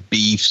major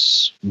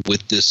beefs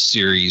with this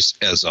series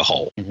as a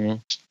whole. Mm-hmm.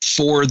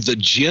 For the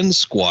Jinn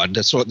Squad,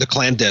 that's what the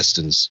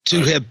clandestines, to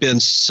have been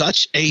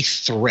such a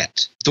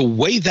threat. The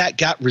way that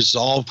got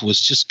resolved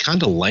was just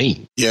kind of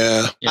lame.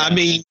 Yeah. I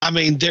mean,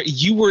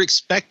 you were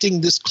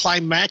expecting this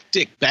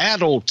climactic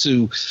battle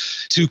to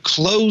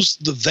close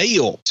the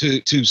veil,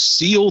 to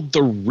seal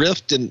the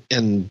rift and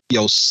you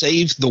know,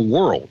 save the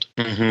world.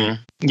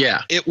 Mm-hmm.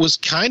 Yeah. It was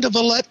kind of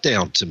a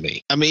letdown to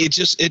me. I mean, it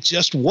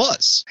just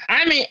was.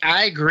 I mean,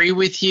 I agree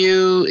with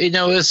you. You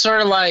know, it's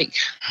sort of like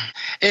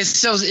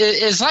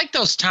it's like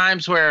those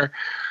times where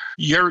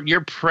you're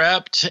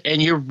prepped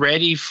and you're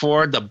ready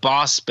for the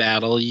boss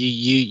battle.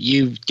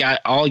 You've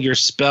got all your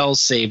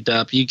spells saved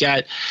up. You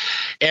got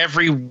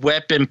every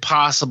weapon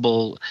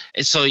possible.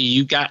 So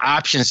you got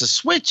options to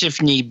switch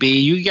if need be.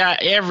 You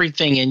got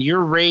everything and you're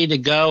ready to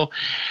go.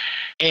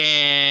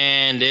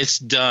 And it's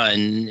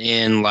done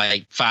in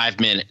like 5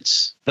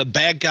 minutes. The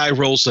bad guy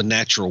rolls a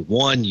natural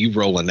 1, you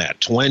roll a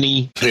nat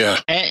 20. Yeah.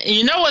 And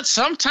you know what?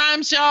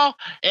 Sometimes, y'all,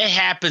 it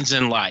happens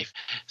in life.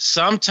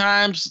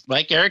 Sometimes,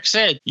 like Eric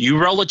said, you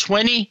roll a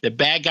 20, the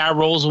bad guy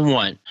rolls a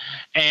 1.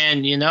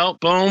 And, you know,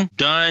 boom,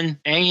 done.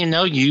 And, you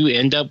know, you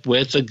end up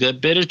with a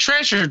good bit of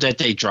treasure that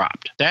they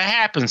dropped. That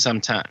happens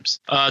sometimes.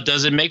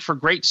 Does it make for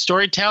great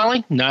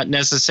storytelling? Not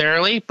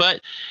necessarily,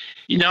 but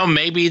you know,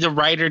 maybe the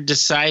writer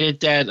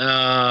decided that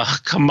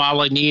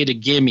Kamala needed a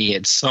gimme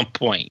at some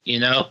point, you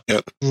know?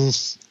 Yep.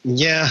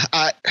 Yeah,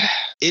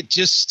 it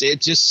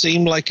just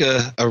seemed like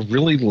a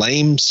really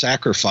lame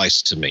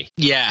sacrifice to me.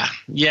 Yeah.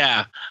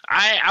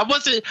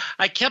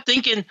 I kept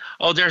thinking,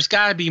 oh, there's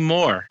got to be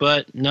more,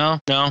 but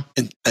no.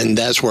 And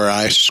that's where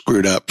I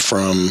screwed up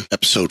from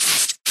episode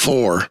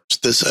 4,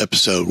 this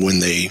episode, when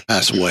they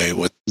pass away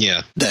with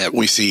that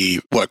we see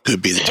what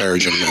could be the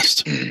Terrigen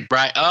Mist.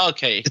 Right. Oh,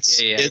 okay.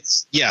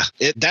 It's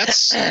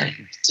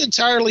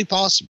entirely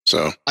possible.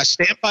 So I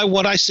stand by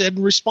what I said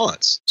in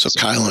response. So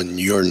Kylan,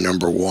 you're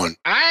number 1.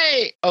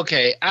 I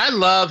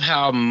love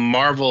how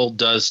Marvel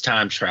does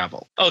time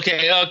travel.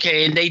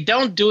 Okay, and they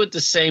don't do it the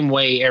same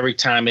way every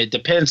time. It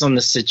depends on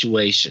the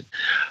situation.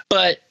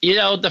 But, you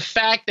know, the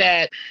fact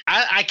that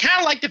I kind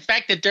of like the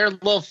fact that they're a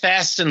little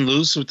fast and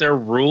loose with their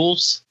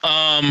rules.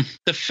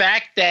 The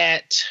fact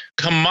that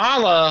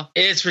Kamala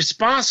is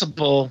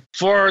responsible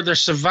for the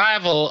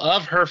survival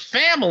of her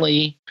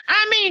family.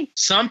 I mean,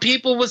 some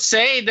people would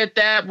say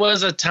that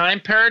was a time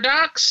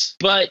paradox,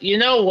 but you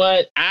know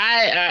what?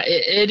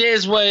 It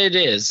is what it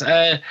is.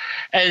 And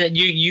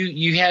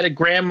you had a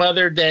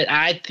grandmother that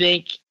I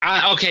think,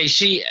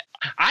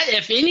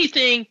 if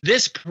anything,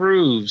 this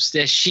proves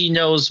that she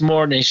knows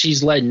more than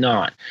she's letting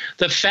on.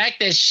 The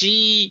fact that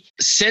she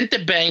sent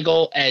the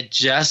bangle at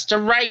just the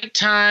right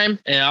time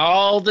and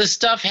all this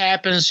stuff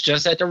happens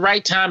just at the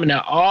right time and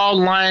it all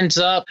lines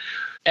up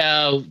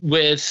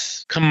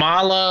with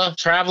Kamala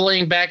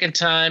traveling back in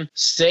time,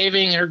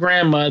 saving her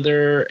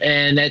grandmother,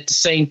 and at the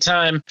same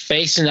time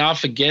facing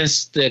off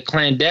against the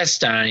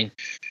clandestine.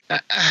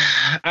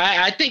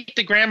 I think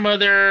the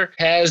grandmother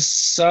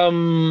has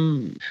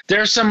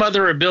there's some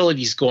other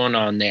abilities going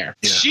on there.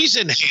 Yeah. She's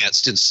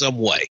enhanced in some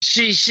way.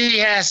 She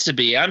has to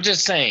be. I'm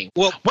just saying.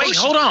 Well, wait,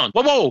 hold on.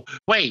 Whoa.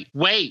 Wait.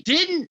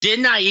 Didn't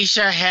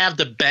Aisha have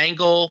the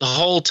bangle the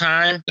whole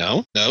time?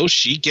 No.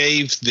 Aisha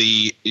gave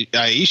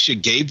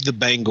the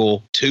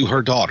bangle to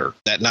her daughter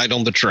that night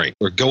on the train,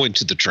 or going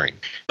to the train.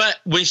 But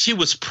when she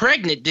was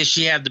pregnant, did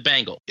she have the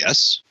bangle?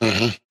 Yes.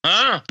 Mm-hmm.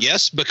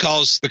 Yes,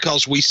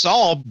 because we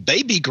saw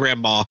baby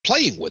grandma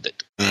playing with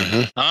it.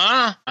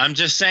 Mm-hmm. I'm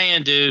just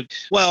saying, dude.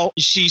 Well,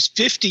 she's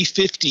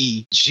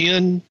 50-50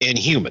 Jinn and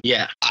human.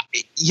 Yeah.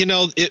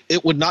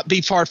 It would not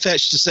be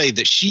far-fetched to say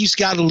that she's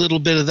got a little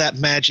bit of that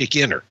magic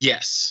in her.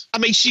 Yes. I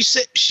mean, she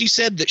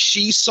said that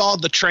she saw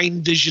the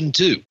train vision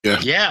too.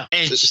 Yeah.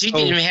 And she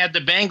didn't even have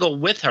the bangle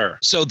with her.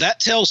 So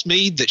that tells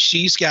me that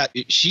she's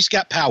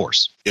got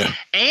powers. Yeah.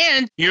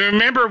 And you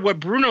remember what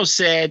Bruno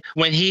said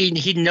when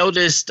he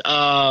noticed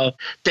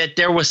that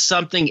there was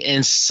something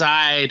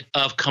inside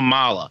of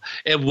Kamala.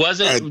 It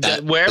wasn't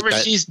wherever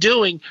she's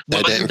doing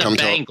wasn't the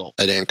bangle.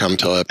 That didn't come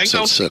till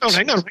episode 6.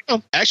 Hang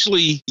on.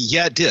 Actually,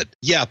 yeah, it did.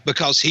 Yeah,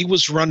 because he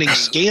was running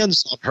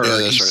scans on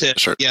her. Yeah, he said,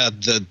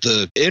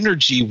 the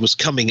energy was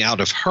coming out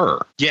of her.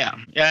 Yeah,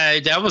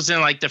 that was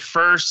in like the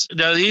first.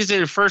 No, these are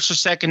the first or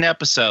second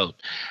episode,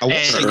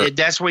 and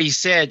that's what he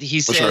said.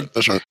 He said,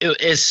 That's right.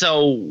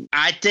 So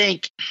I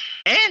think,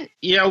 and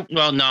no.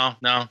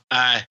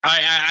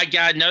 I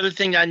got another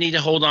thing I need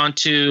to hold on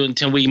to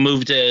until we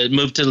move to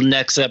the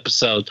next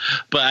episode.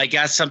 But I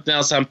got something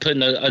else I'm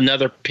putting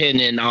another pin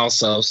in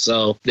also.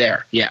 So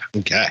there, yeah.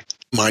 Okay.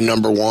 My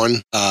number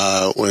one,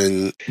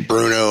 when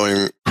Bruno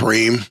and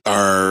Kareem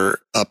are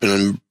up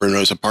in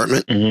Bruno's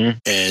apartment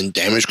and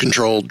damage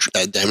control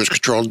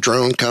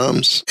drone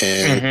comes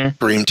and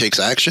Kareem takes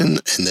action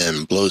and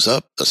then blows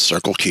up the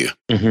Circle Q.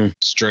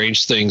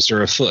 Strange things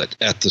are afoot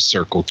at the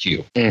Circle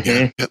Q.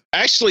 Yep.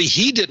 Actually,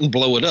 he didn't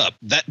blow it up.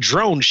 That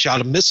drone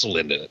shot a missile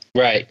into it.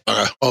 Right.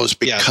 It's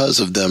because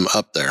of them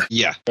up there.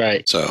 Yeah.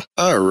 Right. So,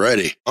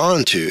 alrighty,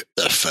 on to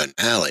the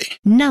finale.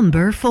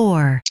 Number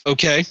 4.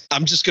 Okay,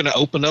 I'm just going to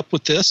open up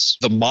with this.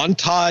 The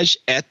montage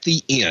at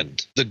the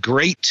end. The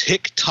great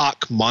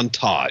TikTok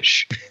montage.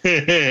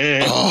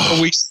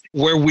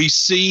 Where we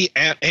see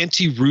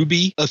Auntie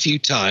Ruby a few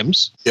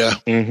times. Yeah.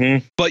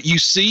 But you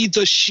see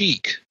the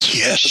Sheik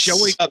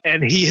showing up,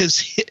 and he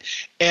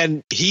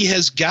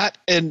has got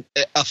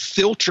a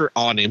filter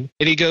on him,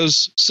 and he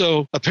goes,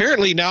 so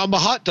apparently now I'm a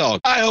hot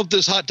dog. I hope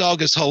this hot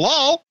dog is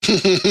halal.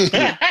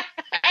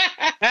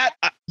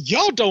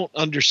 Y'all don't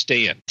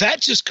understand. That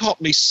just caught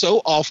me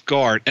so off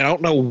guard, and I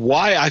don't know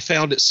why I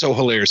found it so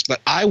hilarious, but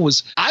I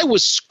was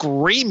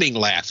screaming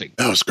laughing.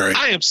 That was great.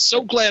 I am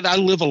so glad I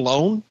live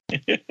alone.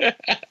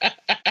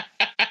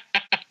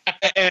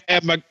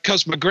 And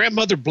because my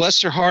grandmother,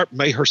 bless her heart,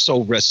 may her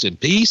soul rest in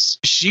peace,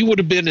 she would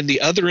have been in the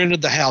other end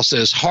of the house,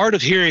 as hard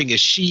of hearing as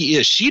she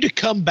is. She'd have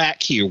come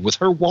back here with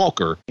her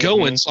walker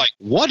going, it's like,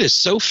 what is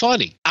so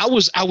funny? I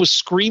was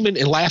screaming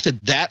and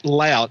laughing that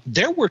loud.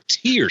 There were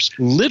tears,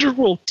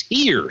 literal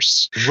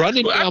tears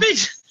running down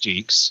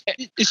cheeks.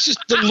 It's just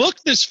the look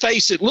in his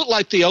face. It looked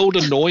like the old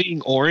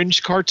annoying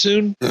Orange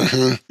cartoon.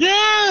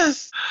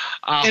 Yes.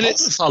 And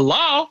it's a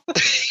law.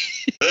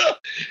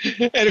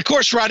 And of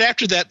course, right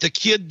after that, the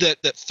kid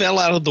that fell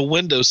out of the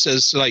window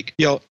says, like,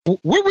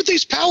 where were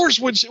these powers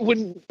when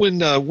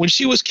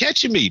she was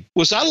catching me?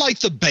 Was I like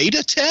the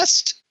beta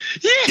test?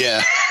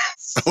 Yeah.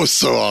 That was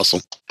so awesome.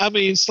 I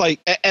mean, it's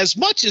like, as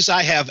much as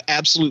I have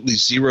absolutely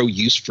zero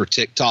use for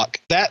TikTok,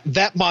 that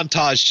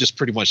montage just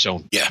pretty much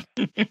owned. Yeah,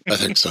 I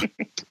think so.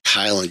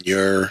 Kylan,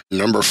 you're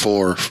number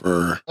 4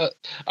 for... all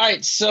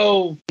right,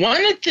 so one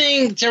of the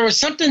things, there was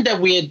something that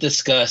we had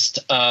discussed,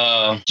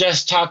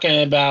 just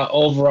talking about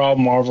overall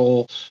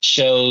Marvel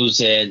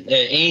shows and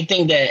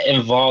anything that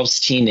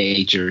involves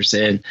teenagers,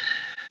 and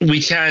we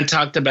kind of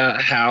talked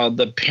about how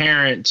the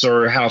parents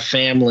or how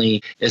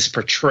family is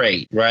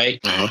portrayed, right?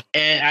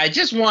 And I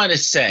just want to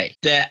say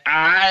that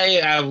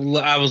I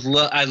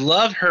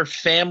love her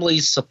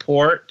family's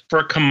support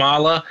for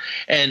Kamala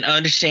and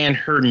understand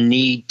her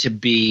need to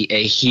be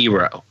a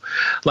hero.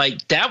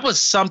 Like, that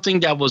was something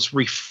that was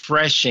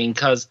refreshing,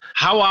 because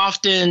how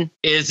often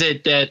is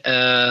it that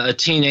a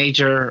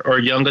teenager or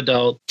young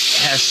adult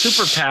has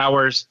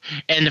superpowers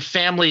and the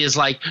family is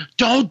like,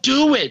 don't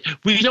do it.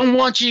 We don't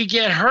want you to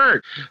get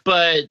hurt.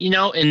 But,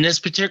 in this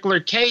particular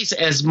case,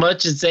 as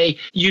much as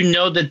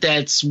that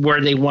that's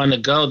where they want to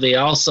go, they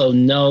also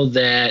know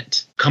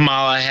that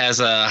Kamala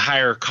has a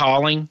higher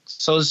calling,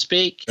 so to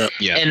speak.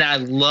 Yeah. And I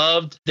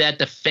loved that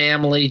the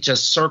family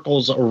just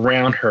circles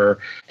around her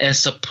and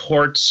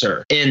supports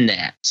her in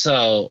that.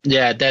 So,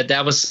 yeah,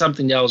 that was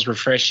something that was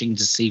refreshing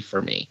to see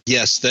for me.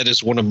 Yes, that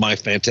is one of my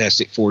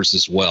Fantastic Fours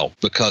as well,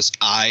 because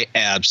I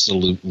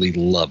absolutely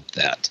loved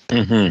that.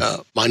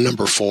 My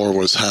number 4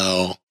 was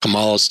how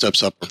Kamala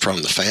steps up in front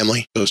of the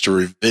family, goes to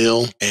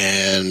reveal,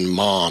 and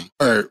mom,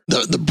 or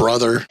the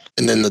brother,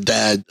 and then the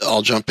dad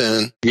all jump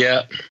in.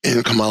 Yeah.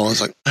 And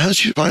Kamala's like,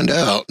 how'd you find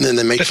out? And then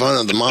they make fun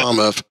of the mom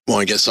of,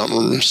 want to get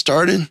something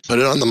started? Put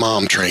it on the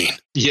mom train.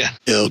 Yeah.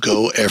 It'll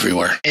go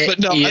everywhere. But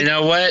no, you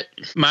know what?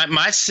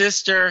 My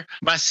sister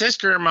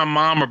and my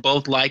mom are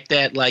both like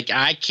that. Like,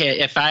 I can't,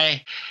 if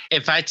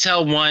I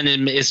tell one,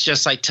 it's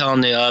just like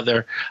telling the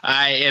other.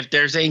 If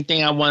there's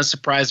anything I want to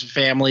surprise the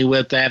family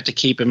with, I have to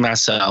keep it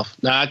myself.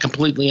 Now, I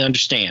completely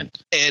understand.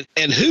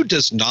 And who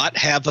does not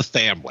have a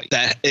family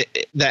that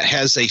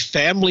has a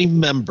family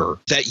member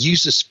that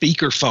uses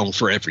speakerphone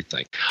for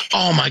everything?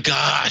 Oh my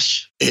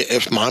gosh.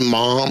 If my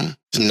mom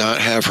did not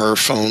have her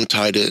phone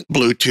tied to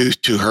Bluetooth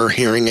to her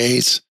hearing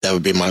aids, that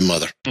would be my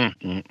mother.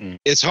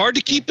 It's hard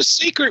to keep a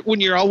secret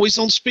when you're always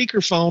on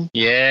speakerphone.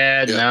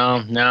 Yeah.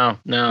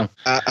 No.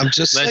 I'm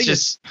just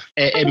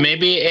saying.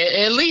 Maybe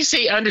at least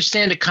they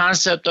understand the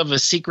concept of a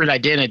secret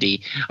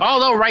identity.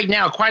 Although right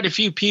now, quite a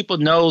few people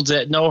know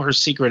her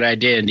secret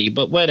identity,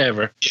 but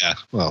whatever. Yeah.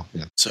 Well,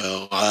 yeah.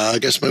 So I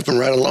guess moving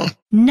right along.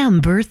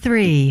 Number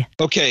 3.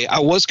 Okay, I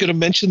was going to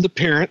mention the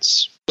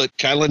parents, but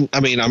Kylan, I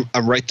mean, I'm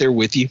right there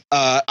with you.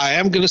 I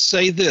am going to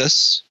say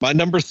this. My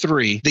number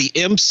 3, the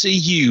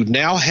MCU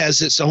now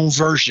has its own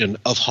version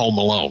of Home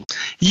Alone.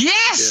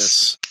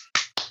 Yes.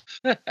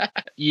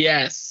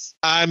 Yes.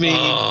 I mean,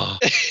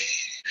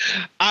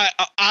 I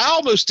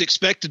almost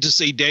expected to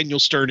see Daniel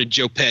Stern and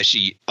Joe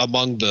Pesci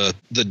among the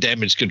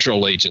damage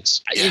control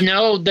agents. You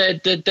know,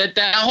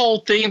 that whole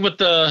thing with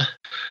the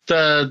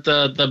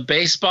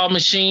baseball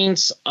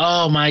machines.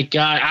 Oh my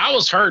God, I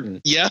was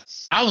hurting. Yeah,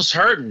 I was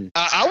hurting.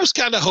 I was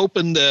kind of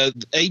hoping that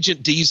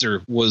Agent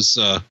Deezer was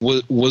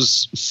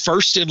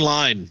first in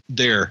line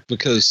there,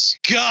 because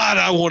God,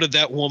 I wanted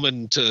that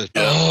woman to.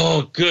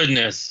 Oh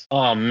goodness.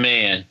 Oh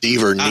man.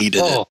 Deaver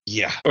needed it.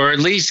 Yeah. Or at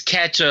least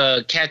catch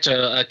a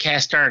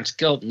cast iron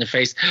skillet in the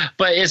face.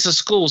 But it's a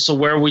school, so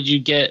where would you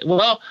get?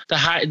 Well,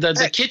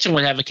 the kitchen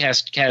would have a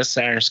cast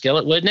iron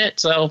skillet, wouldn't it?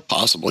 So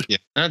possibly. Yeah.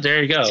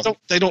 There you go.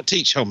 They don't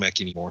teach home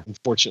ec anymore,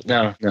 unfortunately.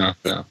 No.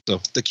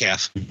 So the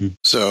calf. Mm-hmm.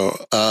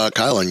 So,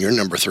 Kylan, you're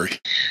number 3.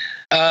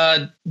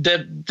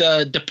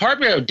 The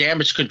Department of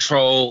Damage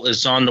Control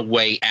is on the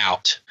way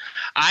out.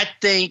 I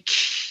think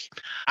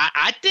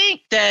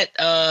that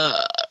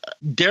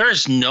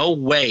there's no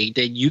way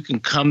that you can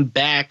come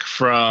back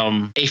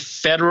from a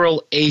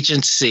federal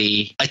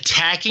agency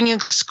attacking a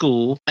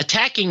school,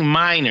 attacking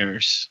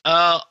minors,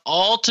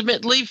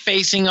 ultimately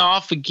facing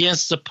off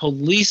against the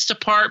police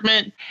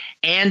department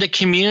and the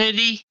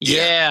community.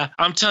 Yeah,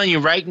 I'm telling you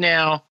right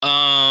now,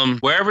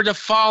 wherever the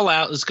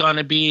fallout is going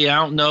to be, I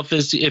don't know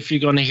if you're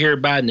going to hear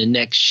about it in the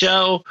next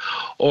show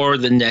or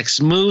the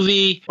next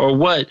movie or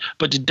what,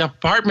 but the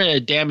Department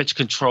of Damage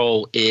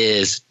Control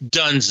is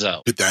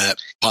donezo. Could that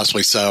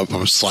possibly set up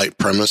a slight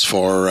premise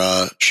for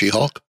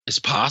She-Hulk? It's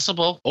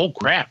possible. Oh,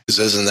 crap.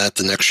 Isn't that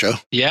the next show?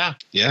 Yeah.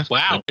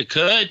 Wow. It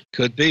could.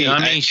 Could be.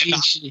 I mean,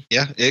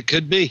 yeah, it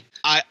could be.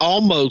 I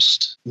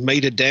almost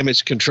made a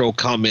damage control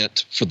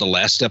comment for the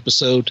last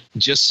episode,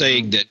 just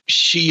saying that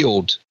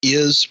S.H.I.E.L.D.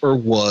 is or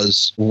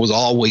was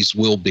always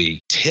will be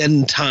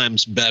 10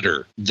 times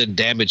better than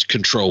damage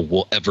control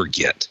will ever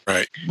get.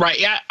 Right.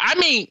 Yeah. I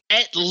mean,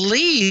 at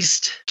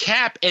least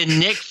Cap and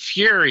Nick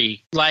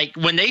Fury, like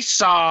when they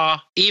saw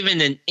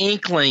even an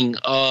inkling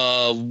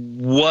of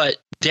what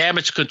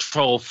damage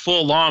control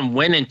full on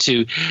went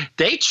into,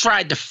 they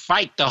tried to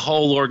fight the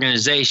whole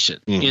organization.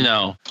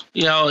 I'm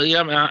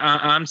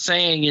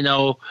saying,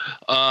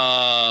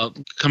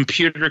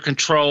 computer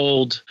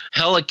controlled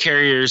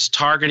helicarriers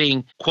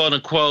targeting quote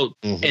unquote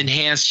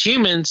enhanced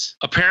humans.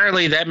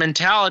 Apparently that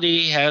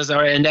mentality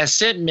and that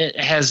sentiment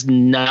has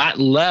not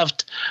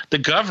left the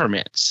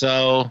government.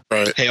 So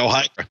Hail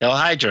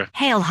Hydra.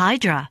 Hail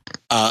Hydra.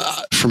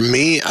 For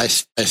me, I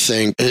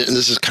think, and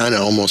this is kind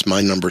of almost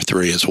my number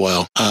 3 as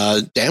well.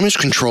 Damage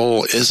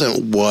control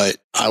isn't what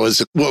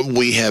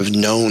we have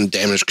known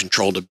damage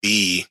control to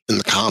be in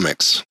the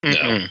comics. No.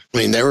 I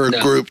mean, they were a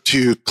group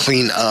to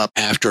clean up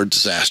after a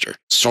disaster.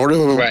 Sort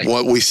of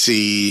what we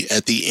see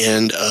at the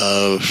end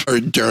of or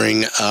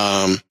during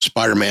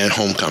Spider-Man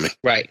Homecoming.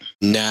 Right.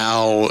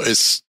 Now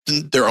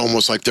they're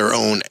almost like their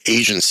own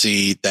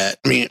agency that,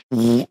 I mean,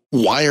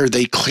 why are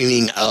they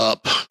cleaning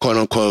up, quote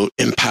unquote,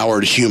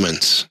 empowered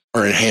humans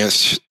or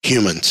enhanced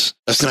humans?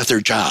 That's not their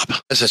job.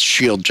 That's a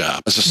S.H.I.E.L.D.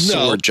 job. That's a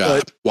sword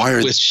job. Why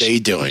are they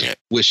doing it?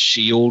 With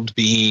S.H.I.E.L.D.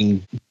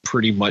 being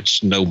pretty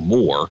much no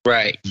more,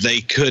 right?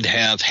 They could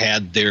have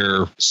had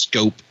their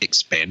scope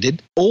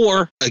expanded,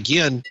 or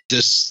again,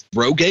 this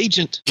rogue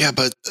agent. Yeah,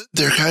 but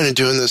they're kind of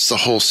doing this the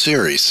whole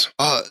series.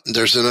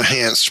 There's an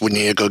enhanced. We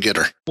need to go get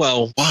her.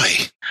 Well, why?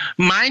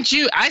 Mind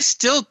you, I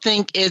don't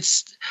think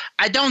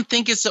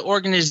it's the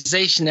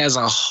organization as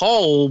a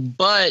whole,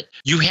 but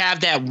you have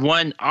that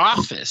one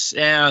office.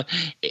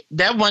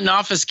 That one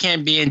office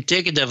can be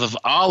indicative of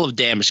all of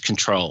damage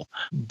control.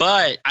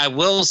 But I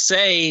will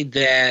say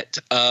that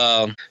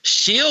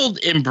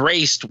S.H.I.E.L.D.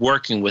 embraced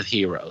working with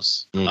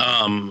heroes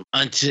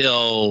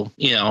until,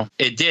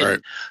 it didn't. Right.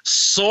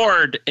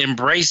 SWORD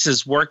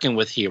embraces working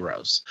with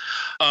heroes.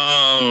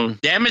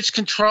 Damage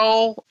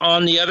control,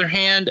 on the other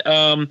hand,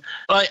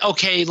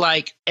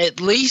 at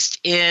least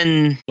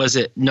in, was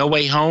it No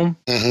Way Home?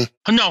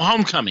 Mm-hmm. No,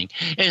 Homecoming.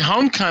 In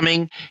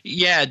Homecoming,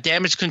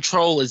 damage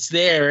control is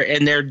there,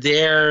 and they're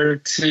there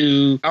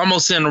to,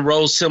 almost in a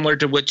role similar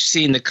to what you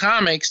see in the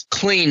comics,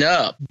 clean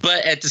up.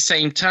 But at the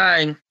same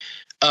time,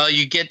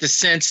 you get the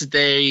sense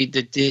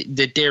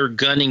that they're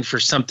gunning for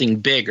something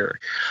bigger.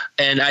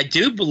 And I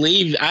do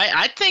believe,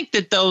 I think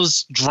that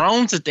those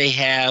drones that they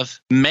have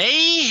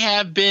may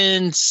have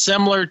been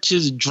similar to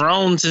the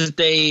drones from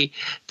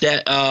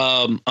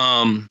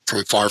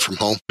Far From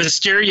Home,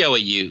 Mysterio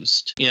had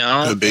used,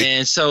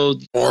 and so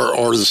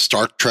or the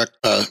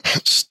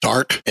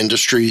Stark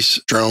Industries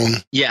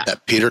drone,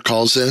 that Peter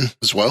calls in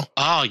as well.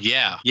 Oh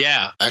yeah.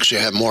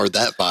 Actually, I have more of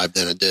that vibe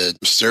than it did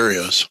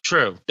Mysterio's.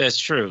 True, that's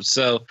true.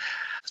 So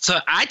So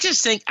I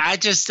just think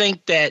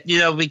that,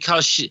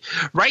 because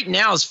right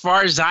now, as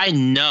far as I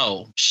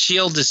know,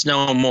 Shield is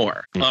no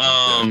more.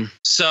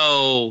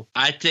 So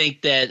I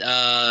think that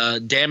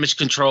Damage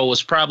Control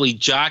was probably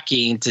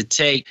jockeying to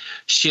take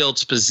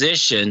Shield's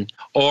position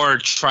or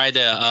try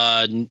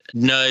to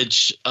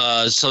nudge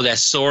so that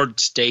Sword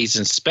stays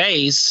in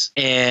space,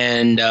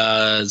 and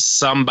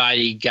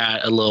somebody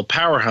got a little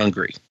power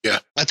hungry. Yeah.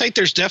 I think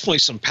there's definitely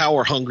some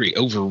power hungry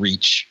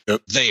overreach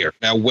there.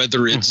 Now,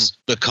 whether it's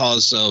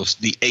because of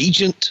the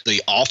agent,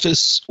 the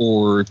office,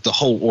 or the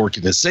whole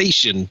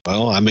organization,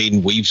 well, I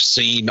mean, we've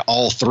seen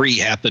all three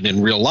happen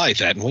in real life,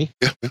 hadn't we?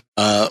 Yeah.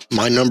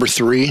 My number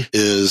 3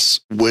 is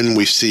when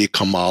we see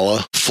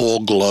Kamala full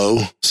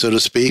glow, so to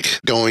speak,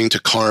 going to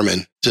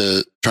Carmen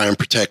to try and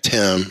protect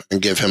him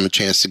and give him a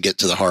chance to get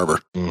to the harbor.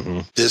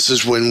 This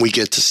is when we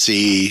get to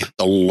see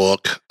the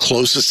look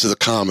closest to the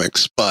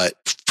comics, but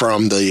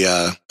from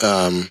the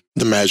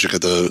magic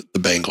of the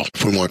bangle,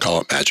 if we want to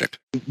call it magic.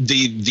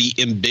 The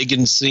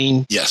embiggen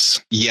scene.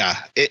 Yes. Yeah.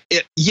 It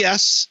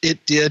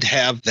did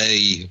have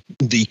the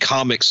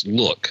comics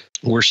look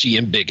where she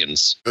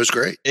embiggens. It was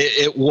great.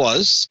 It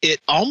was. It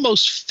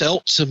almost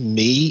felt to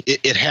me,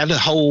 it had a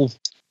whole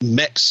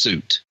mech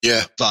suit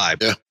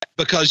vibe. Yeah.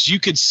 Because you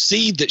could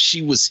see that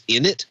she was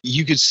in it.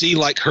 You could see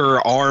like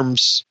her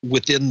arms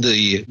within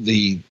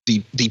the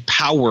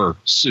power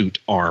suit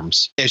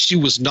arms as she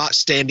was not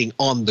standing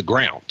on the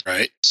ground.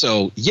 Right.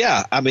 So,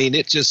 yeah, I mean,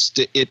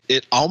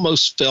 it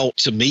almost felt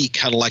to me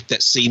kind of like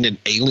that scene in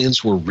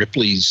Aliens where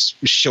Ripley's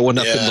showing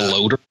up in the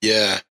loader.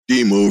 Yeah.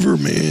 Game over,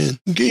 man.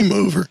 Game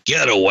over.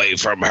 Get away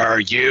from her,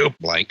 you.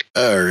 Blank.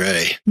 All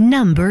right.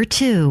 Number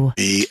 2.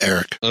 Be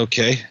Eric.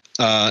 Okay.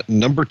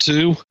 Number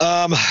 2.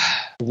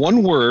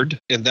 One word,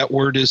 and that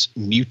word is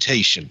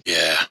mutation.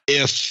 Yeah.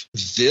 If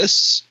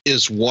this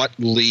is what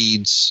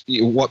brings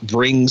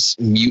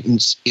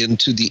mutants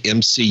into the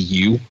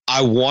MCU,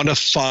 I want to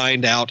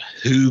find out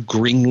who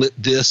greenlit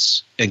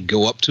this and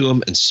go up to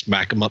them and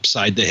smack them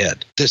upside the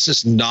head. This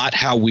is not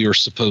how we are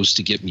supposed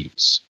to get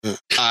mutants.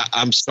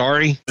 I'm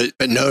sorry. But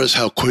notice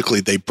how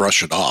quickly they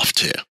brush it off,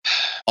 too.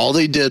 All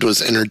they did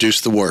was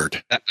introduce the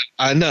word.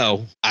 I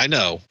know.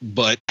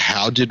 But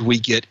how did we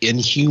get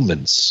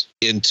Inhumans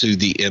into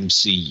the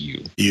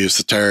MCU? Use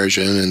the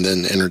Terrigen and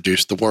then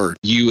introduce the word.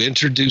 You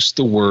introduced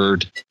the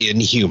word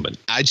Inhuman.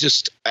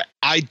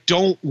 I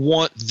don't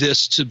want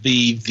this to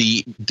be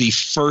the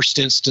first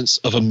instance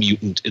of a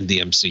mutant in the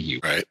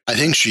MCU. Right. I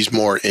think she's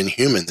more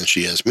Inhuman than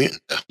she is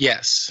mutant.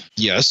 Yes.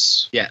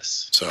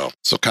 So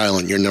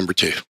Kylan, you're number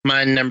 2.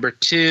 My number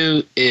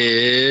 2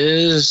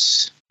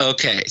 is...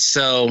 Okay,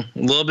 so a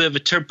little bit of a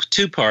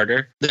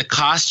two-parter. The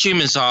costume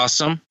is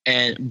awesome,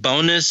 and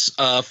bonus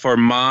for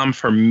Mom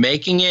for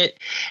making it,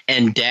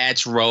 and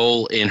Dad's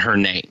role in her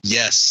name.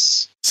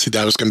 Yes. See,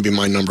 that was going to be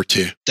my number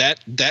 2.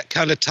 That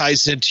kind of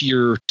ties into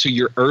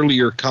your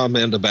earlier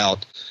comment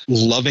about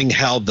loving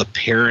how the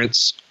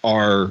parents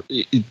are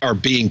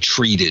being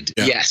treated.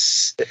 Yeah.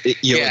 Yes.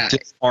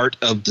 This part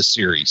of the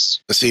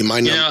series. See, my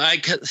I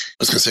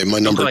was going to say my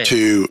number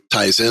 2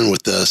 ties in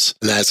with this,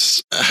 and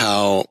that's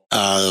how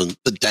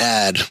the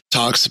dad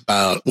talks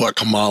about what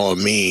Kamala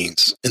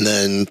means, and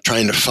then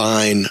trying to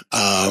find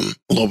a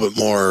little bit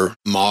more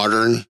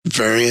modern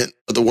variant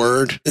of the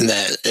word, and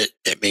that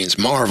it means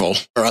Marvel,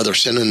 or other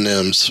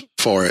synonyms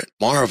for it.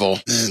 Marvel,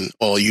 and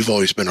well, you've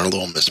always been our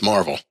little Miss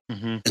Marvel.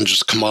 And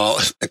just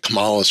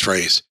Kamala's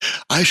phrase,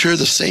 I share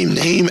the same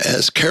name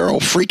as Carol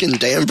freaking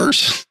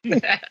Danvers.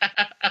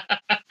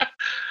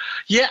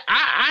 Yeah,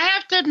 I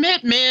have to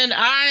admit, man,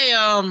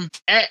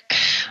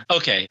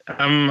 okay,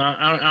 I'm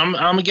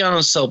gonna get on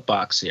a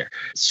soapbox here.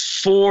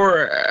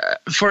 For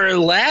the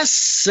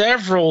last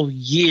several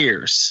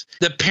years,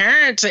 the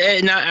parents,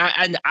 and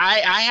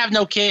I have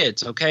no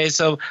kids, okay,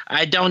 so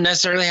I don't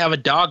necessarily have a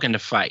dog in the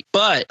fight,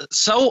 but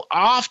so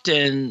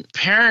often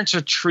parents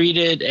are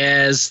treated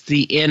as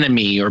the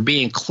enemy or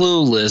being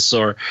clueless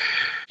or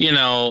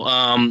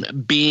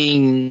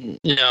being,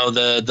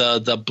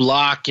 the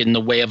block in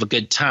the way of a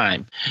good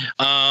time.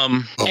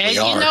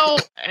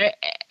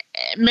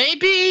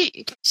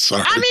 Maybe.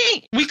 Sorry. I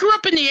mean, we grew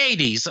up in the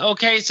 80s,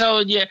 okay? So,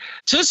 yeah,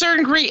 to a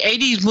certain degree,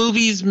 80s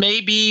movies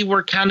maybe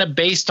were kind of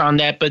based on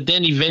that, but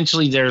then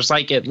eventually there's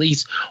like at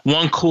least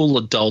one cool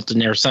adult in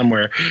there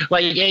somewhere.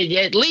 Like,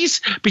 at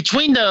least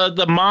between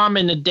the mom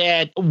and the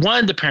dad, one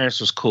of the parents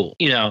was cool,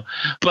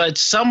 but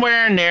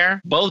somewhere in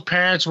there, both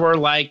parents were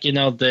like,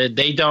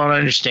 they don't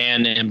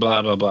understand and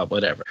blah, blah, blah,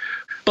 whatever.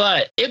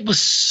 But it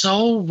was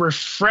so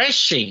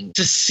refreshing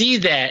to see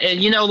that.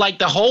 And, like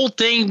the whole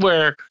thing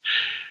where,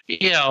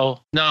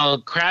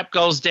 crap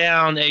goes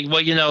down. And,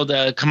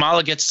 the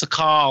Kamala gets the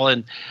call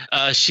and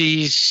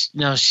she's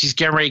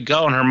getting ready to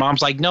go. And her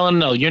mom's like,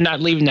 no, you're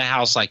not leaving the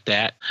house like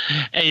that.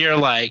 And you're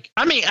like,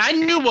 I mean, I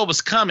knew what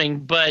was coming,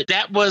 but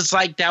that was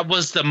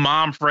the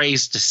mom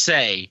phrase to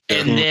say.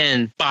 And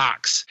then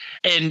box.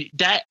 And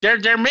that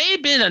there may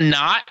have been a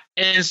knot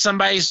in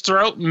somebody's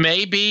throat,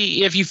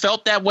 maybe, if you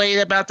felt that way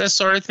about that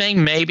sort of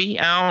thing, maybe,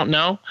 I don't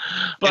know.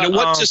 But and it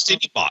wasn't just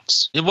any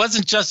box. It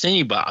wasn't just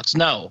any box,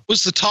 no. It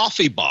was the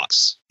toffee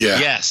box. Yeah.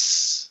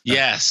 Yes.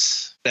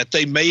 Yes. That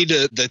they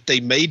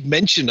made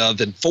mention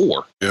of in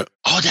 4. Yeah.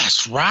 Oh,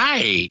 that's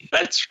right.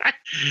 That's right.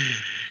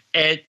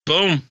 And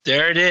boom,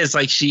 there it is.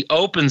 Like she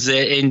opens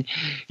it, and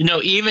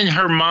even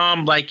her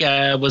mom, like,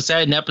 was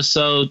that in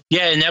episode?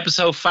 Yeah, in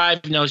episode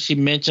 5, she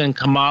mentioned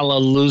Kamala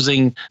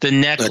losing the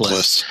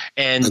necklace,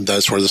 and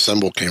that's where the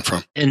symbol came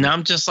from. And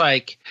I'm just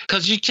like,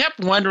 because you kept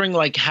wondering,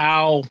 like,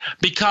 how,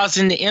 because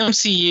in the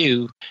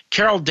MCU,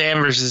 Carol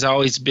Danvers has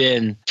always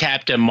been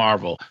Captain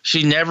Marvel.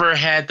 She never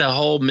had the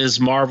whole Ms.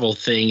 Marvel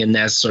thing and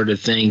that sort of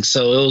thing.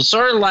 So it was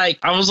sort of like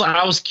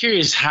I was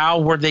curious,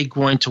 how were they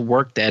going to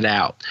work that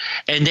out?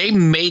 And they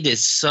made it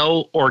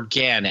so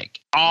organic,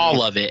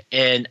 all of it,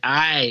 and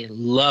I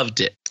loved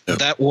it.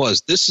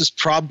 This is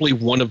probably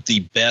one of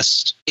the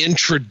best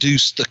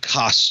introduce the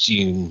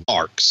costume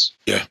arcs.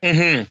 Yeah.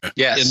 Mm-hmm.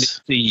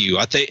 Yes. In the CU.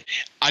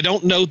 I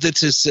don't know that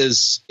this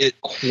is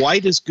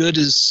quite as good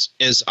as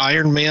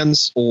Iron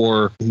Man's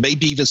or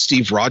maybe even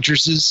Steve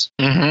Rogers's,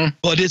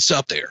 but it's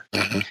up there.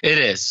 Mm-hmm. It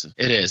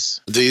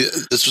is.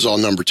 This was all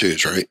number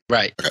 2s, right?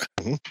 Right. Okay.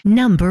 Mm-hmm.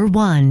 Number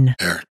 1.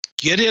 There.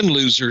 Get in,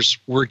 losers.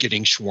 We're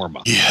getting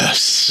shawarma.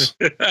 Yes.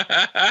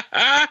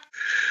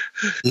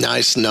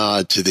 Nice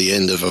nod to the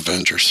end of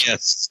Avengers.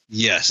 Yes.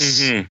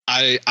 Mm-hmm.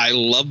 I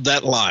love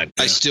that line.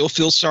 Yeah. I still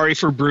feel sorry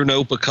for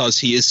Bruno because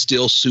he is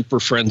still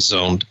super friend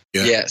zoned.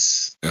 Yeah.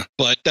 Yes. Yeah.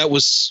 But that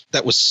was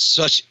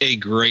such a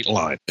great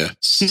line. Yeah.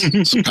 So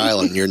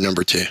Kylan, you're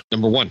number 2.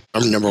 Number 1.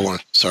 I'm number 1.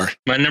 Sorry.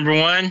 My number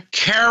 1,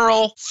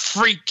 Carol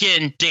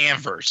freaking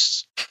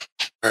Danvers.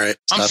 All right.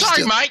 I'm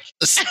sorry, Mike.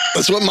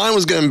 That's what mine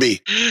was going to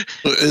be.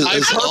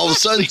 I all of a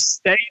sudden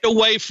stayed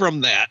away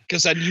from that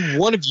because I knew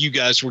one of you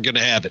guys were going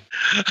to have it.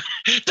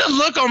 The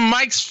look on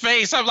Mike's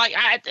face, I'm like,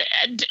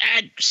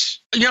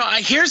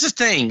 here's the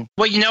thing.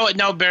 Well, you know what?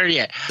 No, better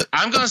yet.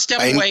 I'm going to step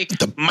away.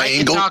 Mike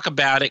can talk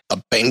about it. A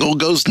Bengal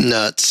goes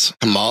nuts.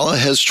 Kamala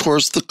heads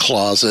towards the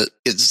closet.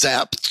 Gets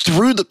zapped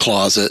through the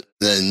closet.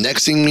 Then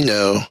next thing we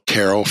know,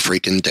 Carol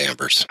freaking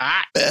Danvers.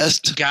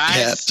 Best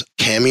kept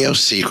cameo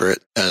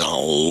secret in a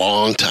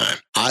long time.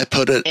 I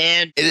put it,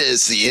 and it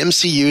is the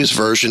MCU's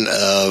version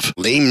of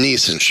Liam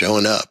Neeson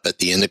showing up at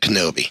the end of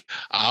Kenobi.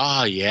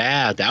 Oh,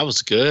 yeah, that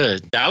was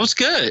good. Now,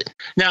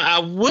 I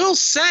will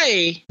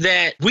say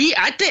that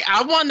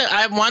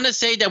I want to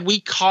say that we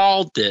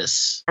called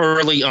this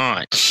early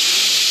on.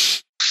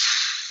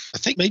 I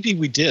think maybe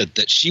we did,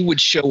 that she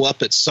would show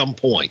up at some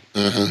point.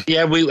 Mm-hmm.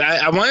 Yeah,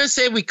 I want to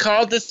say we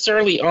called this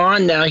early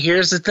on. Now,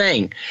 here's the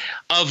thing.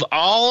 Of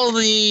all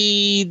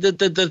the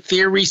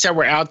theories that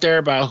were out there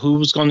about who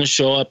was going to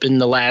show up in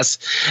the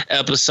last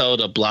episode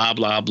of blah,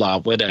 blah,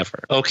 blah,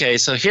 whatever. Okay,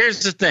 so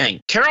here's the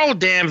thing. Carol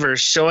Danvers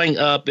showing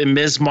up in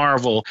Ms.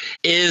 Marvel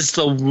is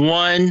the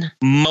one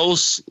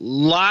most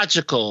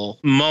logical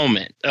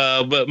moment,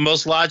 but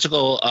most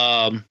logical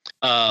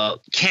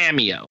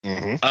cameo.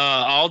 Mm-hmm.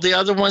 All the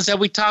other ones that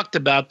we talked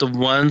about, the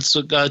ones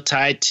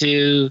tied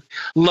to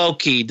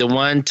Loki, the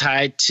one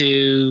tied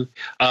to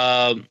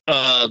Falcon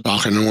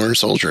and Winter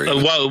Soldier.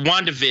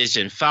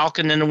 WandaVision,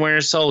 Falcon and the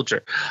Winter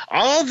Soldier.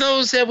 All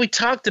those that we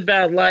talked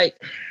about, like,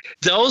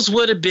 those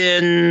would have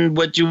been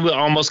what you would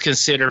almost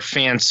consider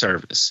fan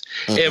service.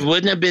 Mm-hmm. It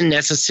wouldn't have been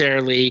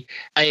necessarily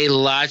a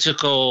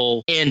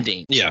logical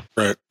ending. Yeah,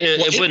 right.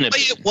 It wouldn't have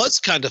been. It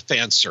was kind of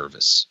fan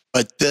service.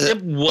 But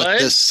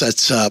this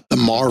sets up the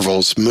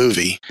Marvels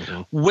movie.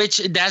 Which,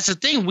 that's the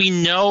thing. We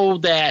know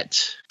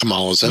that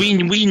Kamala's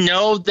in. We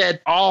know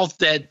that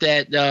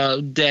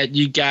that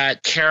you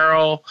got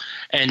Carol,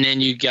 and then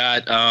you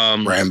got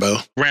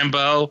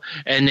Rambo,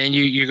 and then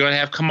you're going to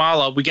have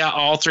Kamala. We got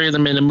all 3 of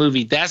them in the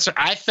movie.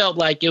 I felt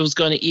like it was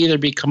going to either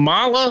be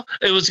Kamala,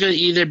 it was going to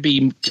either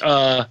be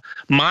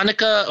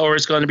Monica, or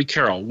it's going to be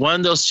Carol.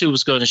 One of those 2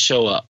 was going to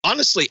show up.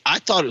 Honestly, I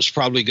thought it was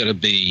probably going to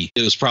be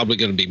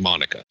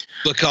Monica,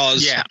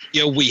 because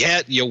we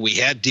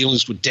had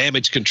dealings with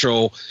damage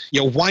control.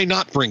 Why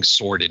not bring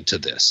Sword into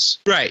this?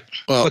 Right.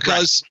 Well,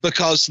 because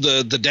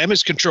the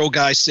damage control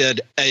guy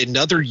said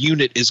another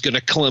unit is going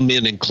to come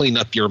in and clean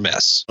up your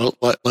mess. Well,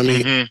 let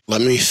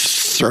me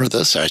throw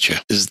this at you.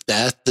 Is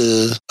that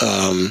the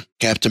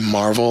Captain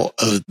Marvel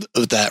of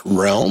that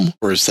realm,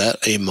 or is that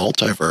a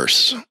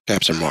multiverse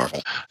Captain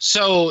Marvel?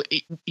 So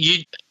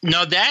in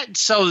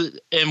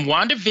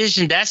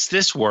WandaVision, that's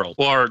this world,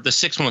 or the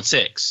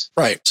 616.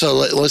 Right. So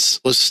let's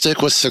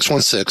stick with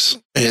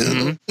 616,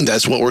 and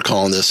that's what we're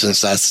calling this,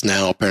 since that's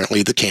now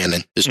apparently the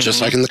canon. It's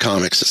just like in the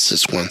comics, it's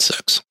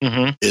 616.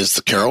 Mm-hmm. Is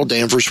the Carol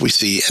Danvers we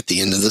see at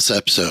the end of this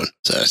episode,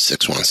 is that a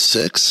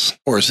 616,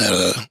 or is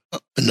that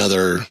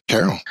another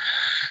Carol?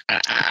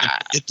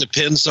 It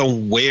depends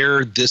on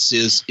where this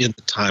is in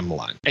the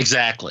timeline.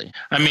 Exactly.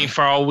 I mean,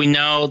 for all we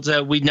know,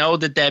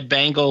 that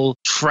Bengal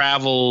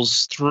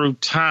travels through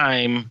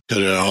time.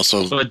 Could it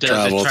also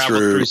travel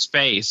through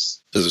space?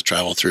 Does it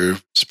travel through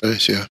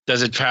space? Yeah.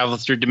 Does it travel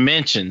through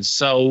dimensions?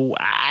 So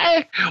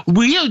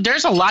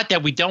there's a lot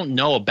that we don't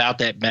know about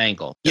that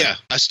bangle. Yeah,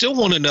 I still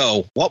want to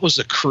know, what was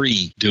a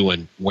Kree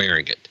doing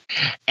wearing it?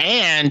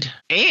 And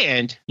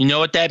you know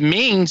what that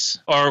means,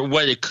 or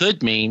what it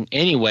could mean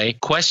anyway?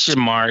 Question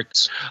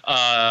marks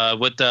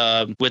with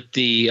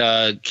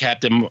the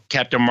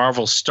Captain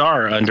Marvel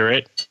star under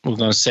it. We're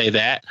going to say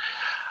that.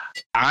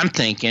 I'm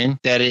thinking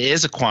that it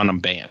is a quantum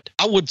band.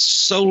 I would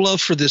so love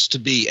for this to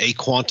be a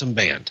quantum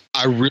band.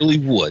 I really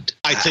would.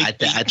 I think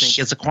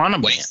it's a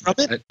quantum band. From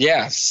it?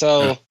 Yeah.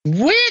 So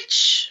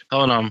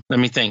hold on, let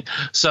me think.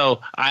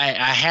 So I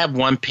have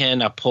one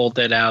pen. I pulled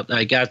that out.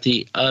 I got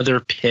the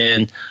other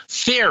pen.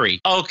 Theory.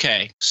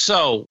 Okay.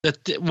 So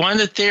one of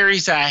the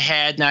theories I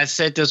had, and I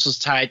said this was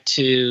tied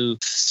to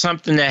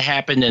something that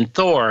happened in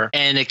Thor,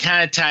 and it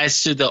kind of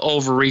ties to the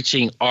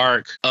overreaching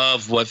arc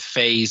of what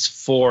Phase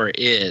 4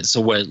 is,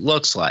 or what it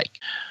looks like.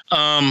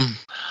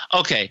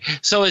 Okay,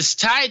 so it's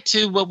tied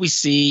to what we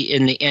see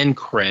in the end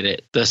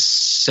credit, the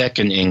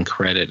second end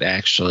credit,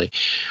 actually.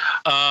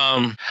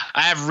 I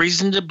have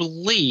reason to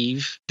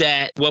believe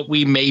that what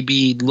we may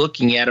be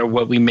looking at, or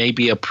what we may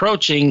be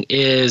approaching,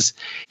 is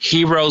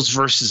heroes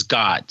versus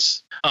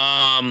gods.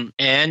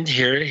 And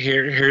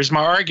here's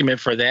my argument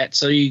for that.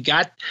 So you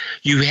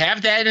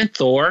have that in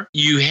Thor.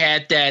 You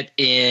had that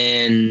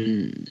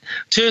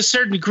to a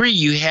certain degree,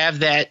 you have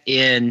that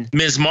in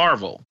Ms.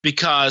 Marvel,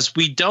 because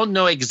we don't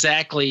know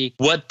exactly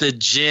what the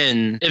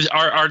Jinn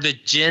are the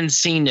Jinn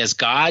seen as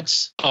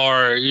gods,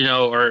 or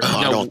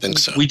I don't think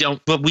so. We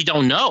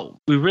don't know.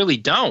 We really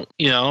don't.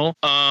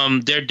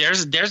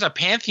 There's a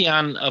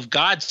pantheon of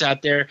gods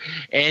out there,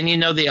 and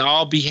they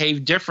all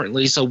behave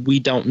differently, so we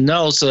don't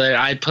know. So that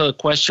I put a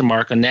question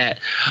mark on that.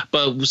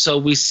 But so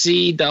we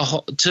see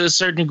to a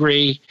certain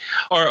degree,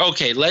 or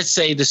okay, let's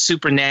say the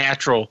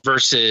supernatural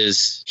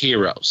versus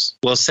heroes.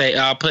 We'll say,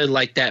 I'll put it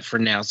like that for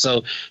now.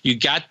 So you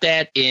got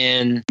that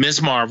in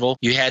Ms. Marvel.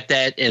 You had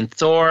that in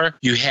Thor.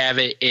 You have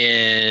it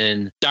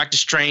in Doctor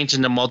Strange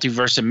and the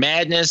Multiverse of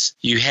Madness.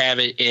 You have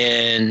it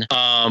in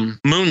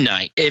Moon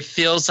Knight. It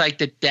feels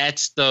like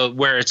that's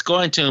where it's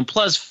going to. And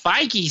plus,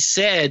 Feige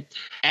said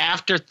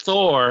after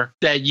Thor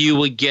that you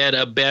would get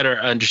a better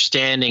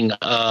understanding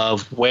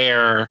of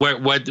what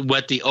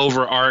the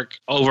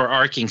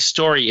overarching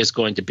story is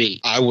going to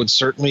be. I would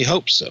certainly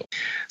hope so.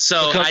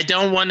 So I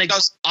don't want to.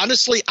 Because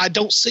honestly, I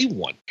don't see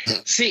one.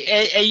 See,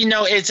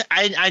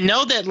 I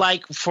know that,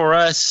 like, for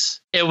us,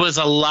 it was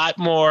a lot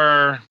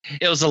more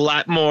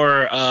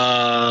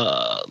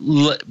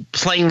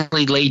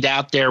plainly laid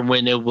out there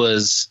when it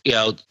was,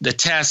 the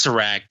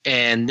Tesseract,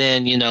 and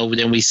then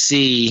then we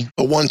see.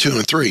 But 1, 2,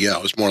 and 3,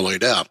 it was more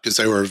laid out because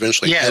they were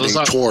eventually heading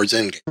towards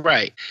Endgame.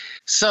 Right.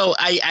 So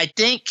I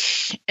think,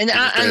 and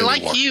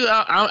like you,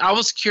 I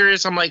was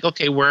curious. I'm like,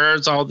 okay,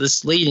 where's all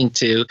this leading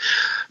to?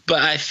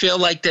 But I feel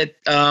like that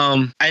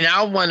I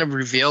don't want to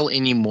reveal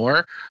any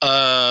more,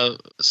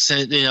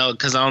 since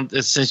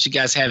you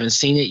guys haven't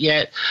seen it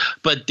yet.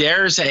 But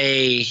there's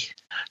an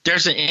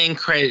end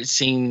credit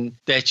scene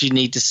that you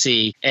need to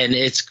see, and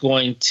it's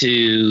going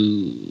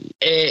to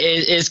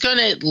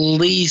at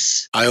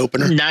least eye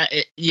opener.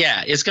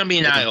 It's going to be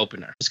an eye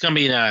opener. It's going to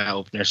be an eye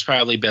opener. It's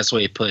probably the best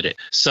way to put it.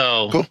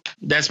 So cool.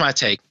 That's my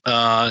take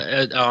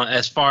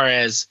as far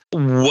as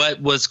what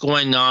was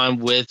going on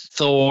with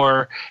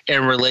Thor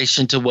in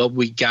relation to what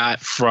we got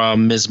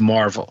from Ms.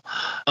 Marvel.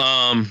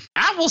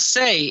 I will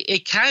say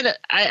it kind of.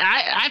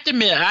 I have to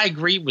admit, I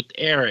agree with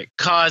Eric,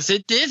 because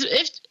it did.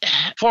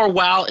 For a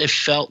while, it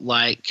felt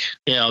like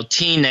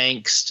teen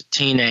angst,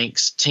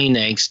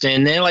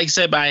 and then, like I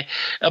said, by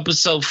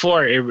episode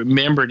 4, it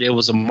remembered it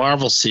was a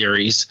Marvel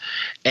series,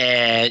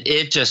 and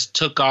it just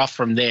took off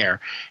from there.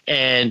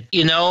 And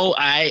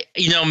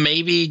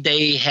maybe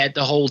they had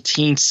the whole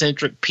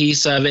teen-centric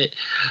piece of it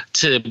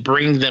to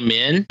bring them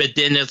in, but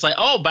then it's like,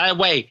 oh, by the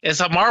way, it's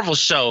a Marvel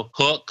show.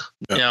 Hook,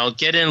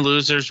 get in,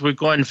 losers. We're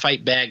going to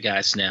fight bad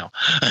guys now.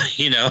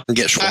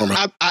 Get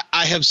Shawarma.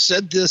 I have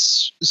said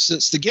this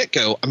since the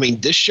get-go. I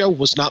mean, this show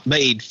was not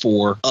made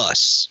for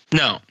us.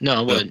 No,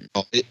 it wouldn't.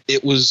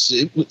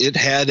 It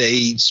had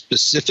a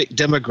specific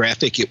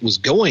demographic it was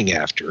going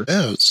after.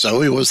 Yeah,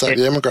 Zoe was that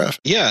demographic.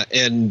 Yeah,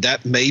 and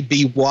that may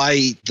be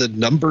why the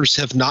numbers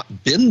have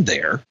not been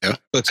there. Yeah.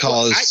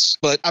 Because,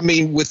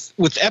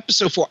 with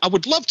episode 4, I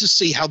would love to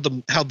see how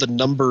the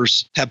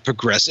numbers have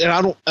progressed, and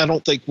I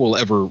don't think we'll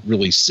ever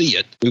really see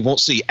it. We won't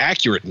see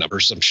accurate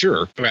numbers, I'm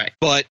sure. Right.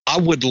 But I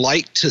would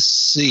like to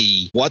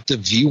see what the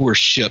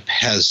viewership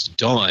has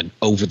done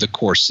over the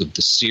course of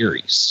the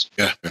series.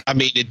 Yeah. I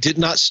mean, it did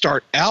not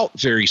start out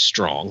very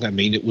strong. I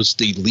mean, it was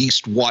the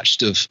least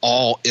watched of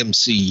all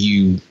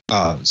MCU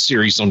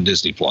series on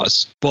Disney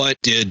Plus.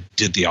 But did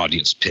the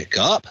audience pick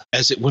up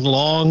as it went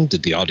along?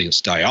 Did the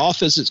audience die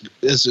off as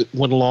it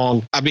went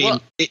along? I mean,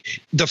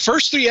 the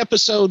first 3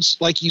 episodes,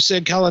 like you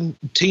said, Colin,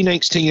 teen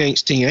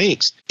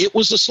angst, it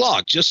was a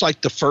slog, just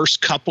like the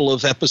first couple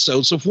of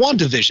episodes of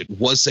WandaVision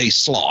was a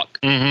slog.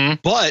 Mm-hmm.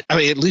 But, I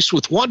mean, at least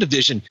with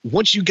WandaVision,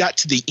 once you got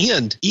to the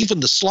end, even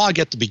the slog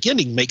at the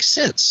beginning makes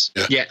sense.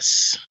 Yeah.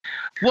 Yes.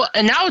 Well,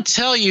 and I would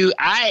tell you,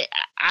 I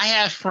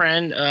have a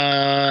friend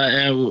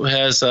who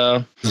has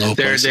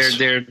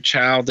their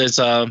child is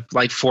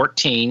like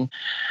 14,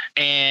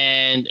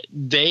 and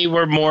they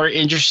were more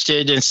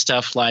interested in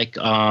stuff like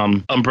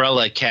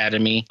Umbrella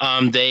Academy.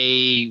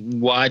 They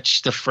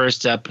watched the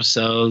first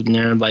episode, and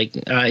they're like,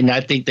 and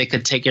I think they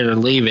could take it or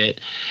leave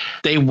it.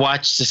 They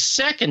watched the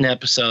second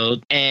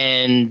episode,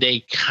 and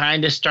they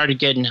kind of started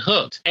getting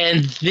hooked,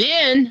 and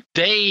then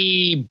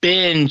they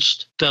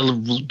binged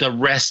the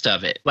rest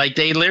of it. Like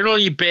they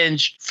literally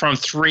binged from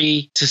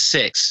 3 to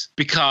 6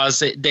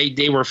 because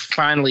they were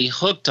finally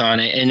hooked on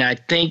it. And I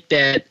think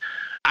that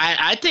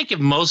I think if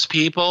most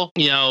people,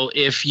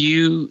 if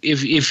you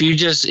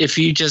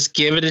just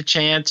give it a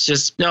chance,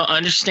 just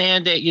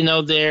understand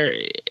that there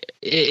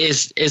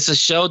it's a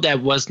show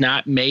that was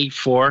not made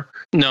for.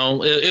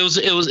 No, it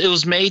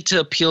was made to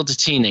appeal to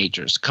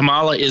teenagers.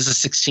 Kamala is a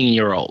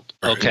 16-year-old.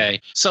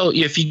 Okay, so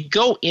if you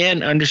go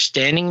in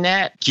understanding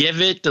that,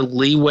 give it the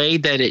leeway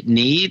that it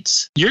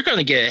needs, you're going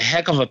to get a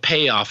heck of a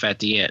payoff at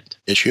the end.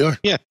 Yes, you are.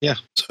 Yeah.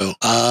 So,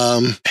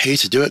 hate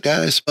to do it,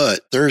 guys,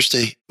 but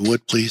Thursday, you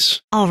would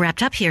please. All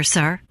wrapped up here,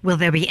 sir. Will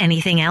there be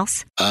anything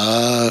else?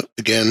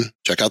 Again,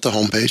 check out the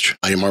homepage,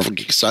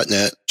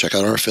 MightyMarvelGeeks.net. Check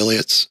out our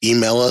affiliates.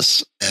 Email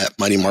us at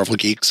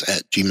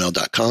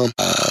MightyMarvelGeeks@gmail.com.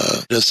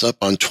 Hit us up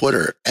on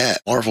Twitter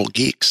at Marvel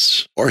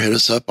Geeks, or hit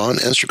us up on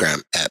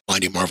Instagram at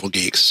Mighty Marvel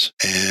Geeks.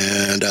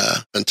 And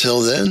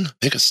until then, I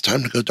think it's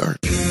time to go dark.